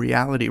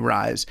reality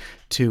rise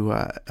to,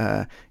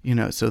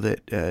 so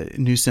that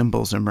new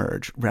symbols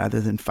emerge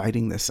rather than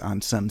fighting this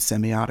on some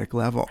semiotic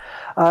level?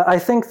 I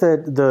think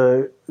that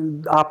the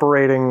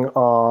operating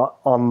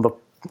on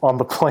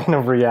the plane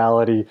of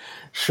reality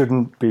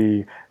shouldn't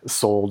be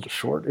sold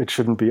short. It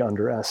shouldn't be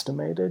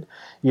underestimated.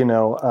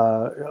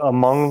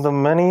 Among the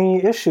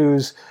many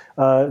issues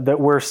that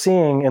we're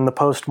seeing in the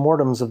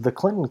postmortems of the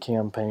Clinton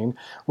campaign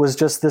was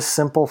just this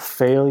simple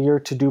failure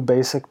to do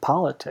basic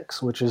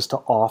politics, which is to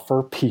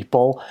offer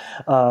people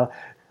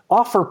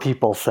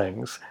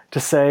things, to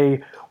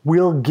say,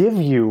 we'll give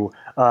you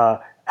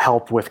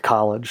help with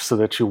college so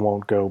that you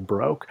won't go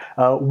broke.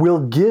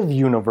 We'll give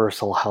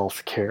universal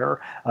health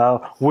care.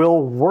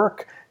 We'll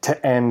work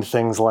to end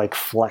things like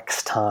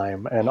flex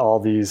time and all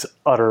these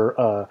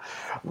utter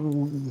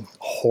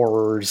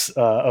horrors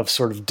of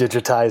sort of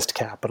digitized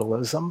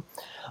capitalism.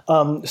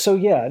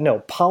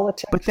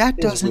 Politics. But that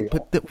doesn't.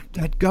 But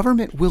that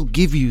government will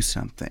give you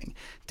something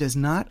does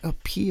not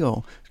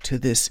appeal to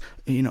this,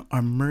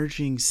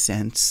 emerging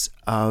sense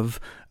of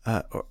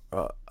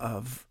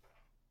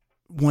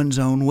one's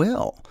own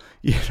will,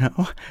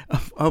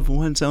 of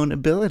one's own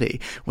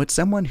ability. What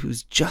someone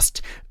who's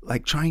just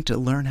like trying to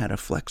learn how to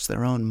flex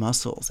their own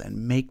muscles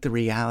and make the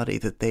reality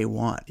that they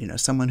want,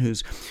 someone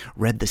who's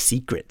read The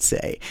Secret,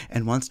 say,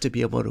 and wants to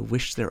be able to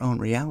wish their own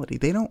reality.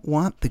 They don't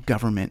want the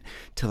government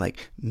to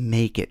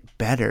make it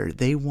better.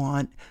 They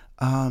want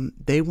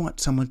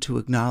someone to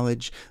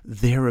acknowledge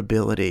their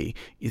ability,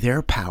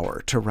 their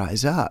power to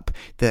rise up.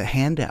 The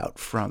handout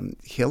from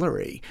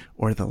Hillary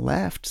or the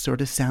left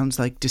sort of sounds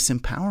like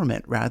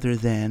disempowerment rather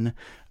than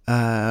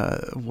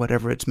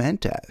whatever it's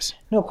meant as.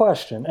 No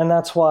question. And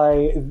that's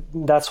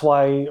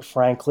why,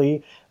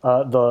 frankly,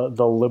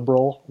 the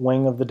liberal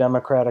wing of the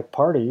Democratic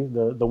Party,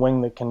 the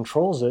wing that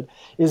controls it,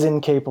 is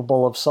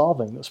incapable of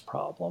solving this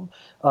problem.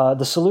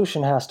 The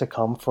solution has to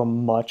come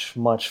from much,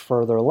 much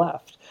further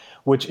left,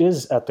 which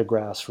is at the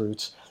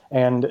grassroots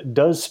and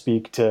does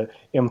speak to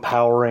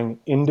empowering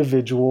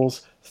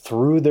individuals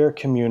through their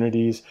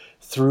communities,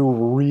 through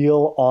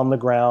real,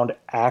 on-the-ground,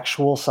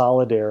 actual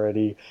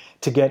solidarity,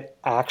 to get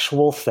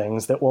actual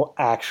things that will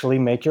actually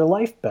make your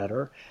life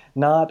better.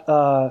 Not,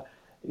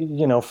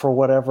 for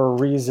whatever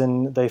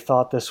reason they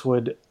thought this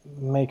would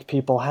make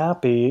people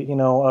happy,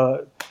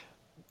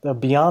 a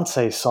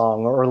Beyonce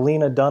song or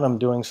Lena Dunham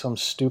doing some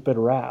stupid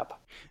rap.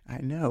 I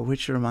know,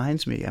 which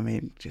reminds me, I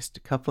mean, just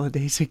a couple of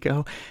days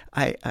ago,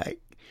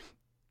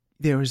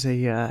 there was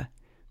a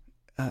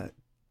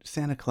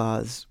Santa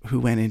Claus who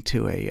went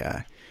into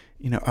a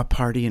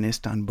party in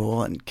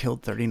Istanbul and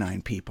killed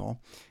 39 people.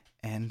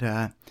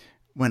 And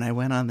when I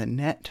went on the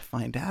net to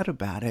find out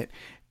about it,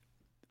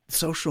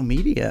 social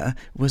media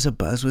was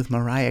abuzz with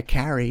Mariah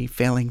Carey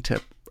failing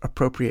to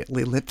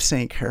appropriately lip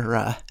sync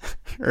her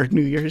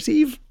New Year's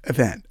Eve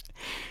event.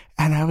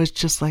 And I was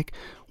just like,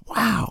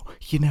 wow,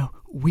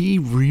 we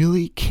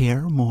really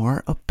care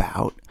more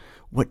about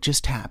what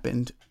just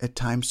happened at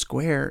Times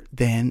Square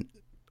than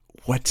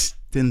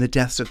the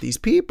deaths of these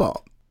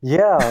people.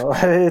 Yeah,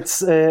 it's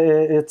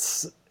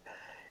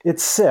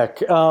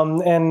sick.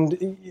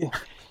 And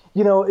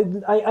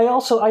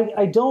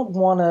I don't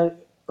want to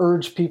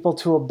urge people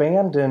to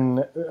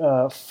abandon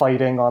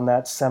fighting on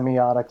that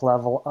semiotic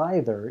level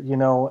either.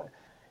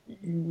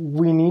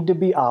 We need to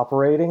be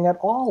operating at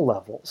all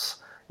levels.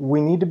 We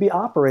need to be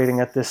operating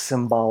at this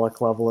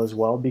symbolic level as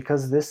well,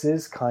 because this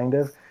is kind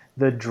of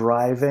the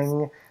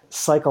driving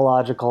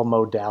psychological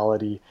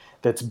modality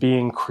that's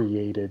being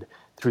created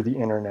through the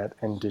internet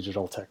and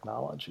digital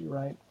technology,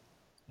 right?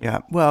 Yeah,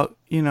 well,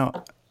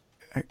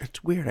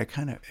 it's weird. It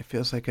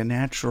feels like a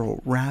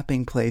natural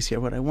wrapping place here.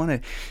 What I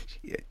want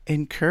to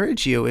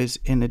encourage you is,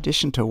 in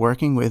addition to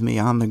working with me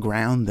on the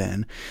ground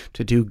then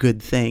to do good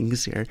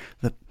things here,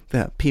 the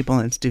people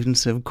and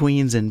students of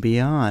Queens and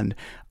beyond,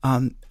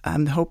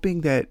 I'm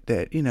hoping that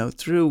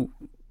through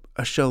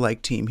a show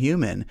like Team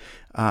Human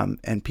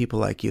and people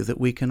like you, that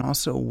we can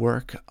also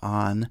work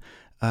on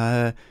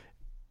the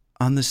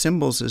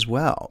symbols as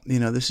well.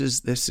 This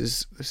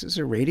is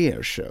a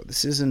radio show.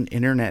 This is an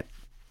internet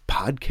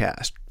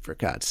podcast, for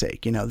God's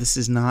sake. This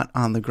is not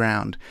on the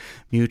ground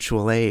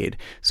mutual aid.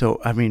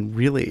 So, I mean,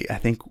 really, I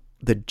think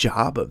the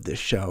job of this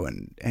show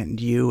and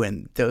you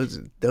and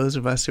those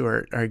of us who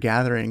are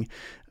gathering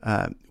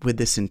with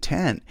this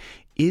intent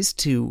is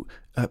to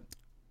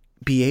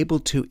be able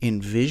to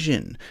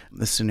envision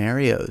the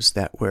scenarios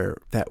that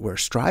we're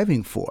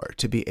striving for,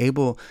 to be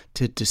able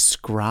to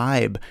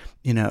describe,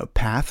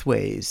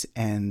 pathways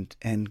and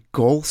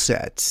goal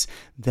sets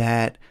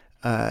that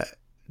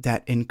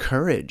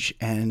encourage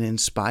and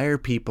inspire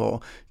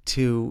people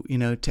to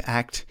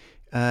act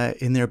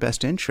in their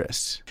best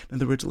interests. In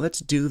other words, let's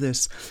do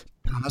this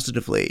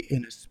positively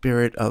in a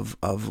spirit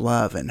of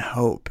love and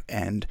hope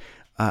and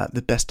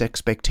the best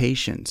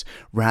expectations,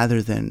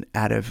 rather than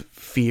out of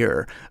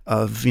fear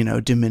of,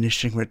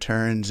 diminishing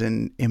returns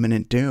and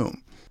imminent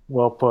doom.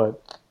 Well put.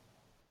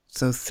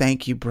 So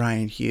thank you,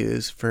 Brian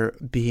Hughes, for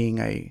being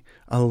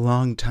a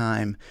long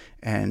time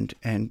and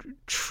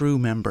true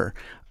member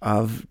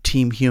of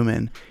Team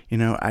Human.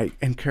 I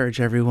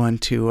encourage everyone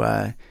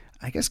to,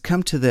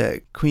 come to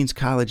the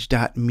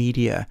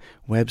queenscollege.media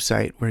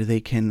website, where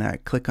they can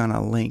click on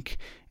a link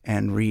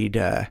and read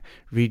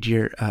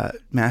your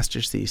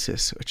master's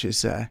thesis, which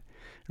is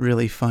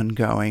really fun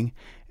going,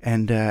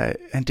 and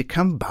to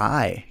come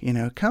by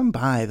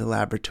the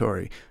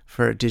laboratory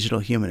for digital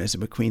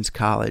humanism at Queens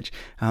College,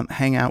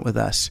 hang out with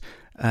us,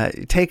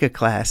 take a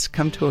class,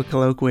 come to a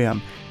colloquium,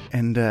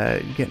 and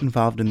get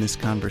involved in this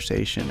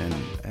conversation,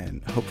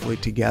 and hopefully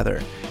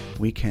together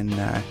we can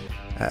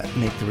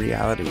make the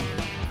reality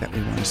that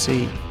we want to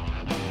see.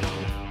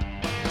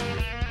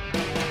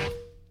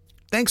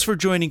 Thanks for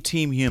joining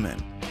Team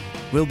Human.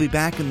 We'll be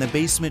back in the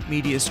Basement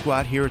Media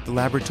Squad here at the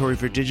Laboratory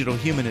for Digital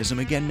Humanism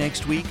again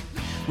next week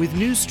with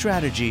new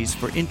strategies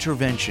for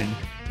intervention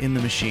in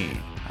the machine.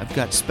 I've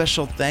got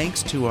special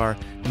thanks to our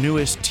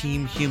newest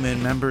Team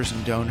Human members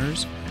and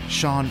donors,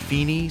 Sean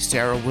Feeney,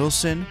 Sarah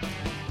Wilson,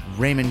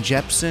 Raymond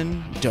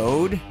Jepson,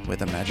 Dode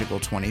with a magical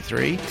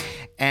 23,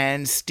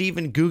 and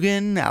Stephen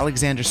Guggen,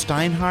 Alexander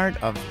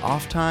Steinhardt of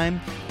Off Time,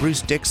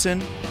 Bruce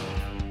Dixon.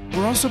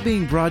 We're also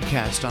being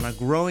broadcast on a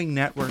growing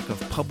network of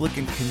public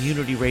and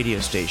community radio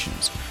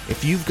stations.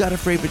 If you've got a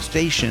favorite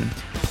station,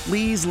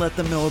 please let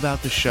them know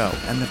about the show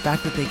and the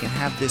fact that they can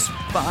have this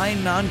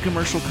fine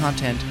non-commercial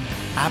content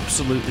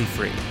absolutely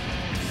free.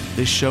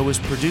 This show is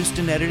produced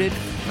and edited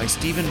by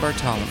Stephen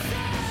Bartolome.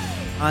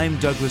 I'm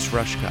Douglas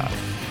Rushkoff.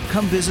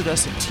 Come visit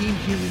us at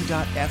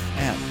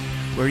teamhuman.fm,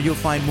 where you'll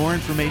find more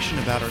information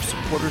about our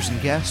supporters and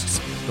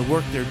guests, the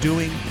work they're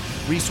doing,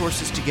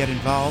 resources to get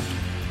involved,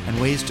 and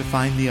ways to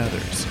find the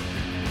others.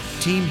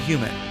 Team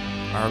Human,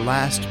 our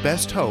last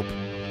best hope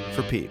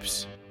for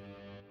peeps.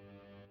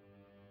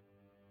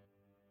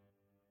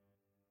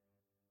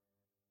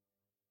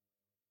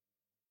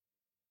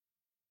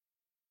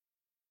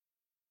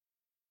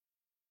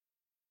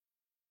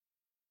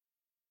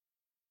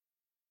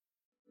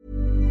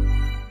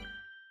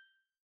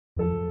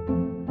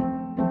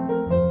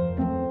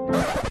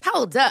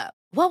 Hold up.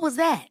 What was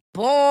that?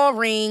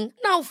 Boring.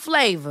 No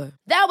flavor.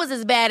 That was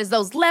as bad as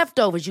those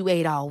leftovers you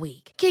ate all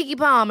week. Keke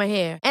Palmer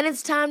here. And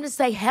it's time to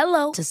say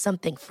hello to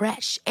something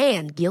fresh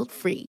and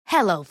guilt-free.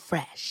 Hello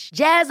Fresh.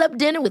 Jazz up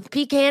dinner with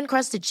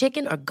pecan-crusted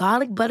chicken or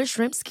garlic butter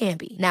shrimp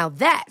scampi. Now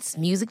that's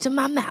music to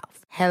my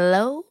mouth.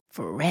 Hello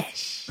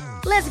Fresh.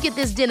 Let's get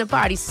this dinner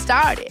party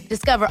started.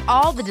 Discover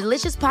all the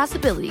delicious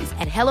possibilities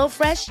at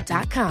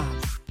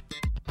HelloFresh.com.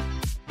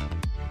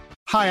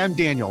 Hi, I'm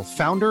Daniel,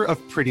 founder of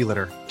Pretty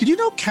Litter. Did you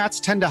know cats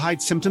tend to hide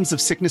symptoms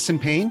of sickness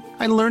and pain?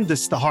 I learned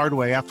this the hard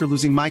way after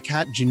losing my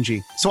cat,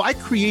 Gingy. So I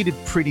created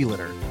Pretty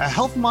Litter, a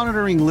health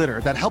monitoring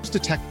litter that helps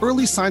detect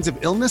early signs of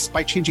illness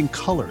by changing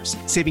colors,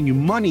 saving you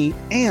money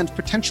and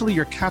potentially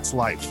your cat's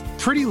life.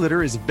 Pretty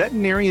Litter is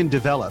veterinarian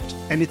developed,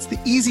 and it's the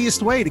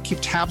easiest way to keep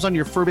tabs on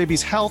your fur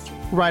baby's health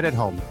right at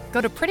home.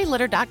 Go to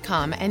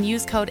prettylitter.com and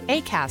use code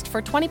ACAST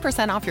for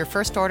 20% off your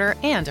first order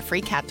and a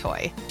free cat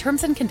toy.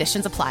 Terms and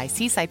conditions apply.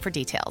 See site for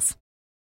details.